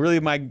 So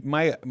really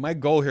my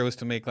goal here was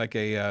to make like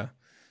a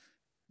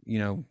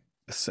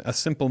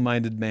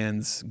simple-minded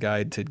man's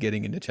guide to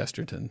getting into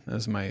Chesterton. That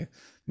was my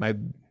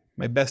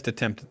best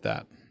attempt at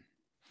that.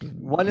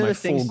 One of the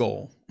things, full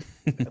goal.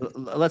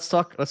 let's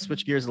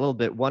switch gears a little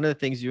bit. One of the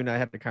things you and I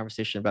had a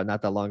conversation about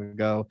not that long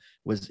ago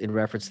was in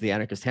reference to the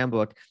Anarchist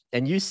Handbook.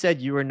 And you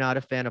said you were not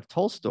a fan of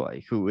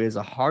Tolstoy, who is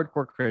a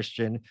hardcore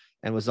Christian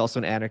and was also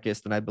an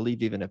anarchist, and I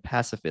believe even a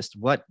pacifist.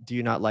 What do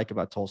you not like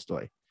about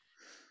Tolstoy?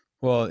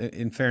 Well,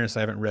 in fairness,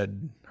 I haven't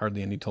read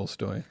hardly any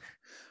Tolstoy.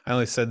 I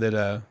only said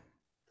that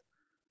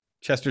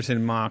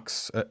Chesterton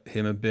mocks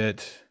him a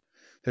bit.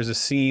 There's a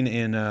scene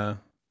in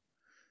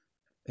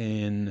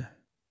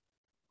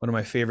one of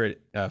my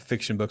favorite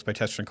fiction books by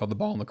Chesterton called The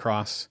Ball and the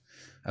Cross,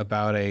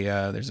 about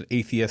there's an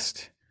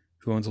atheist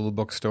who owns a little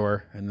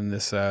bookstore, and then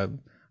this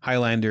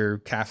Highlander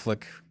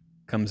Catholic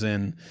comes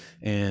in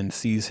and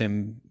sees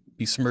him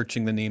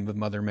besmirching the name of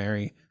Mother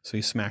Mary, so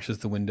he smashes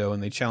the window,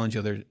 and they challenge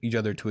each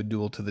other to a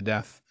duel to the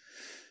death.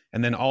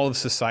 And then all of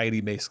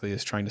society basically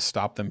is trying to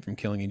stop them from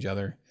killing each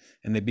other.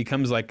 And it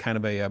becomes like kind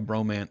of a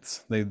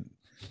bromance.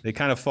 They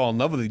kind of fall in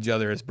love with each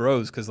other as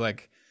bros, because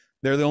like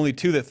they're the only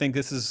two that think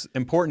this is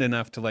important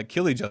enough to like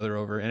kill each other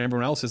over, and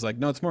everyone else is like,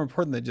 no, it's more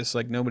important that just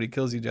like nobody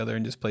kills each other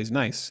and just plays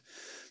nice.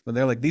 But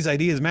they're like, these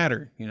ideas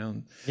matter,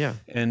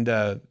 And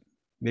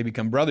they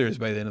become brothers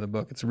by the end of the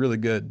book. It's really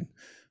good,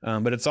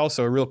 but it's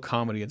also a real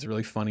comedy. It's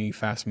really funny,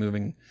 fast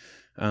moving.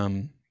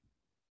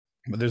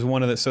 But there's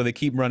one of the, so they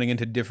keep running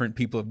into different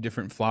people of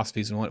different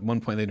philosophies, and at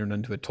one point they run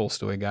into a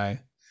Tolstoy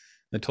guy.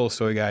 The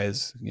Tolstoy guy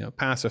is,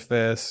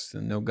 pacifist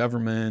and no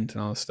government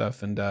and all this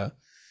stuff. And, but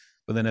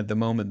then at the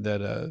moment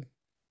that,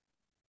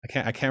 I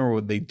can't remember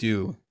what they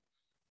do,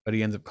 but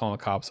he ends up calling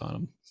the cops on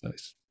him. So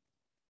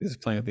he's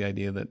playing with the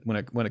idea that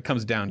when it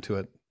comes down to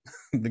it,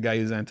 the guy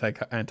who's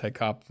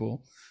anti-cop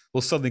will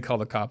suddenly call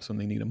the cops when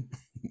they need him.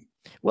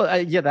 Well,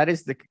 that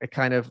is the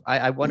kind of,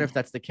 I wonder if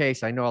that's the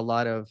case. I know a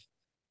lot of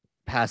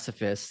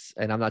pacifists,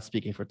 and I'm not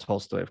speaking for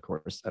Tolstoy, of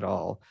course, at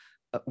all,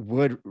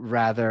 would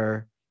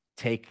rather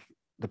take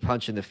the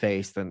punch in the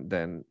face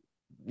than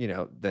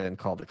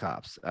call the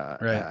cops.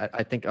 Right.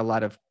 I think a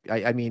lot of,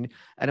 I mean,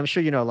 and I'm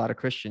sure a lot of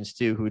Christians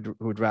too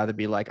who'd rather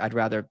be like, I'd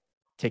rather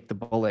take the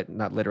bullet,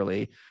 not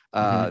literally,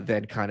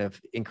 than kind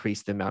of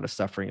increase the amount of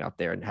suffering out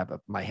there and have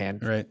my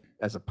hand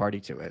as a party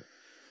to it.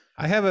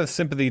 I have a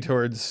sympathy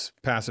towards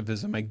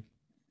pacifism.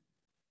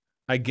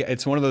 I get,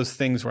 it's one of those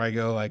things where I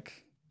go like,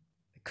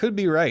 it could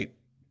be right.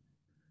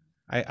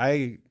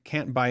 I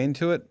can't buy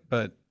into it,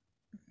 but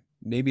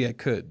maybe I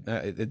could.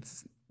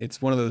 It's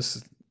one of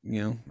those,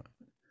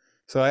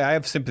 So I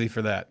have sympathy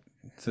for that.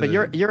 But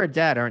you're a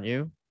dad, aren't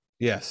you?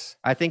 Yes.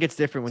 I think it's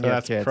different when you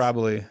have kids.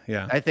 Probably,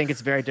 yeah. I think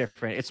it's very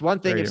different. It's one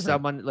thing if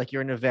someone, like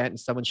you're in an event and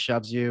someone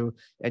shoves you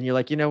and you're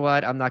like, you know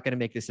what, I'm not going to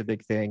make this a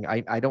big thing.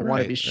 I don't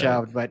want to be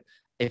shoved, but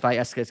if I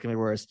escalate, it's going to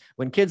be worse.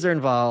 When kids are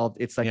involved,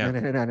 it's like,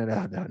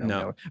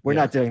 no. We're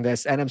not doing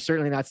this. And I'm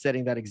certainly not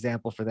setting that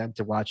example for them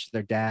to watch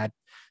their dad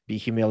be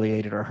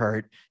humiliated or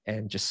hurt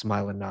and just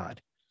smile and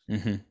nod.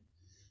 Mm-hmm.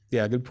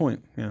 Yeah, good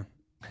point. Yeah.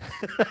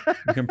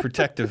 Become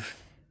protective.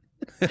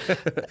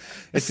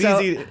 It's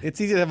easy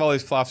to have all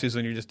these philosophies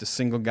when you're just a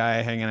single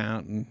guy hanging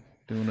out and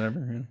doing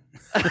whatever.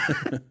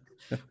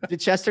 Did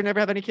Chester never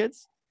have any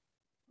kids?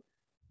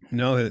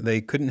 No,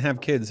 they couldn't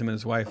have kids. Him and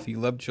his wife. He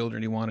loved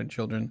children. He wanted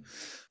children.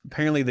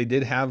 Apparently, they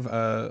did have.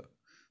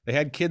 They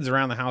had kids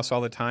around the house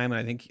all the time,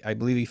 and I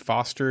believe he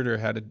fostered or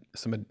had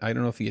some. I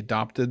don't know if he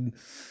adopted,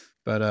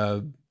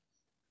 but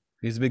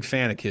he's a big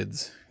fan of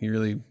kids. He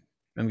really.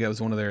 I think that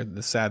was one of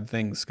the sad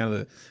things,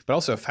 but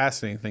also a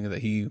fascinating thing that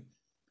he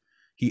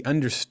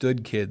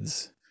understood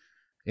kids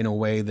in a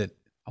way that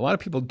a lot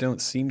of people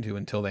don't seem to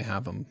until they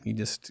have them.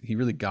 He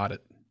really got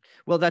it.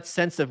 Well, that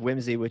sense of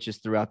whimsy, which is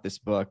throughout this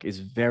book, is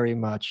very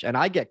much, and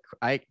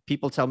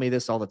people tell me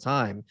this all the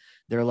time.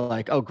 They're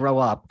like, "Oh, grow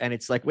up," and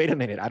it's like, wait a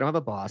minute, I don't have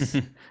a boss.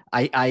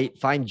 I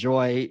find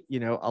joy,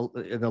 in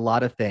a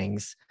lot of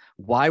things.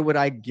 Why would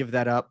I give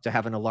that up to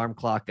have an alarm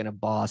clock and a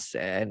boss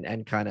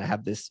and kind of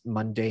have this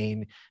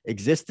mundane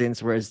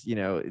existence? Whereas,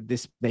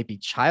 this may be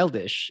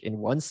childish in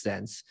one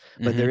sense,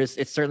 but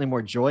it's certainly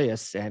more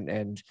joyous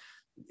and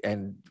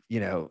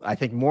I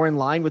think more in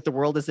line with the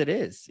world as it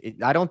is.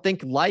 I don't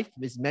think life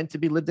is meant to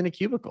be lived in a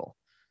cubicle.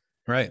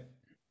 Right.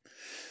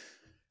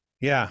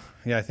 Yeah.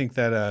 I think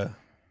that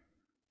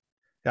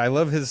I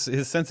love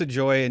his sense of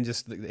joy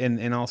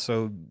and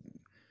also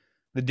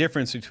the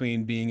difference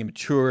between being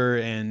immature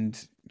and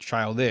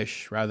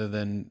childish rather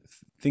than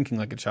thinking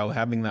like a child,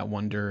 having that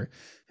wonder.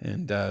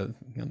 And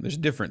there's a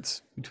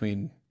difference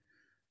between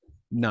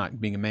not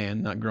being a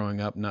man, not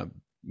growing up, not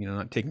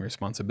taking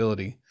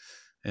responsibility,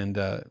 and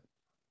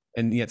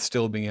yet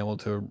still being able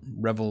to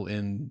revel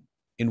in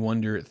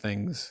wonder at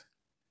things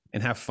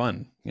and have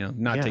fun,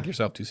 not take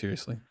yourself too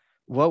seriously.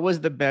 What was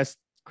the best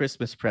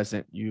Christmas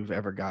present you've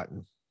ever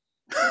gotten?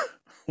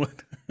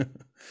 What?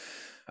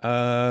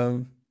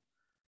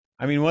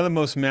 I mean, one of the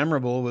most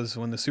memorable was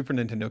when the Super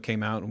Nintendo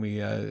came out and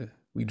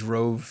we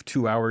drove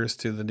 2 hours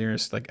to the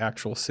nearest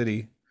actual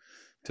city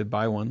to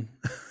buy one.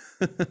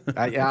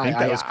 I think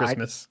that was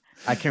Christmas.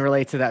 I can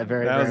relate to that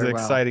very, that very was an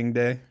well. exciting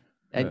day.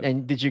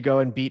 And did you go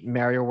and beat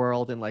Mario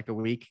World in like a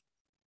week?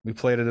 We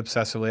played it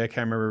obsessively. I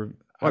can't remember.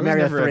 Or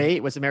Mario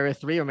 3? Was it Mario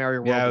 3 or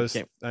Mario World?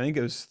 Yeah, I think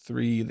it was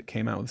 3 that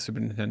came out with Super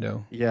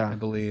Nintendo. Yeah. I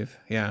believe.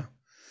 Yeah.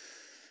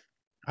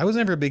 I was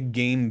never a big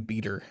game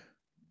beater.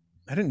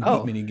 I didn't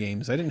beat many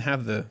games. I didn't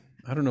have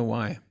I don't know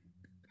why.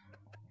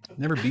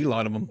 Never beat a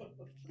lot of them.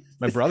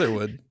 My brother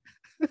would.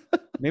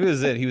 Maybe it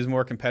was it. He was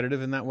more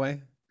competitive in that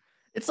way.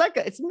 It's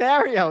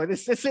Mario.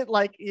 This isn't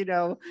like,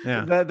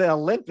 the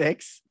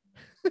Olympics.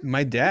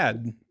 My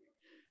dad,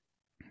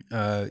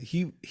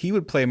 he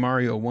would play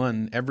Mario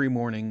 1 every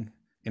morning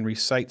and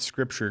recite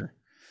scripture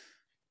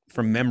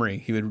from memory.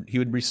 He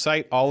would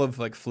recite all of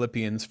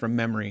Philippians from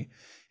memory,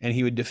 and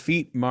he would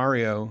defeat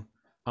Mario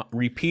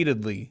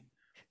repeatedly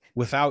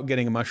without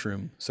getting a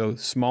mushroom. So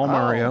small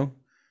Mario,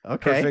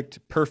 okay,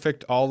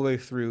 perfect all the way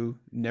through,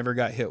 never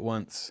got hit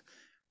once.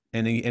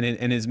 And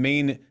his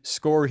main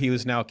score he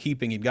was now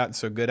keeping, he'd gotten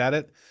so good at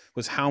it,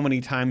 was how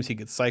many times he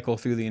could cycle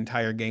through the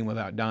entire game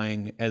without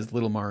dying as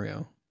little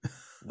Mario.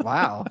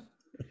 Wow.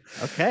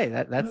 Okay,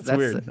 that's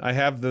weird. I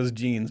have those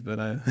genes,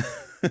 but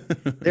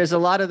there's a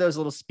lot of those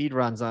little speed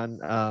runs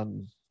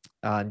on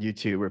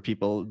YouTube where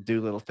people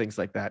do little things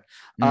like that.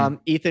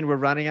 Ethan, we're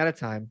running out of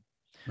time.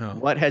 Oh.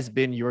 What has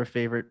been your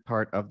favorite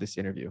part of this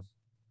interview?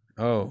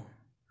 Oh,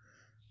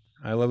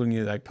 I love when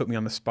you put me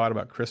on the spot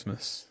about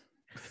Christmas.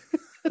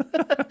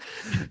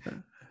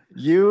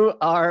 You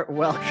are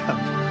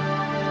welcome.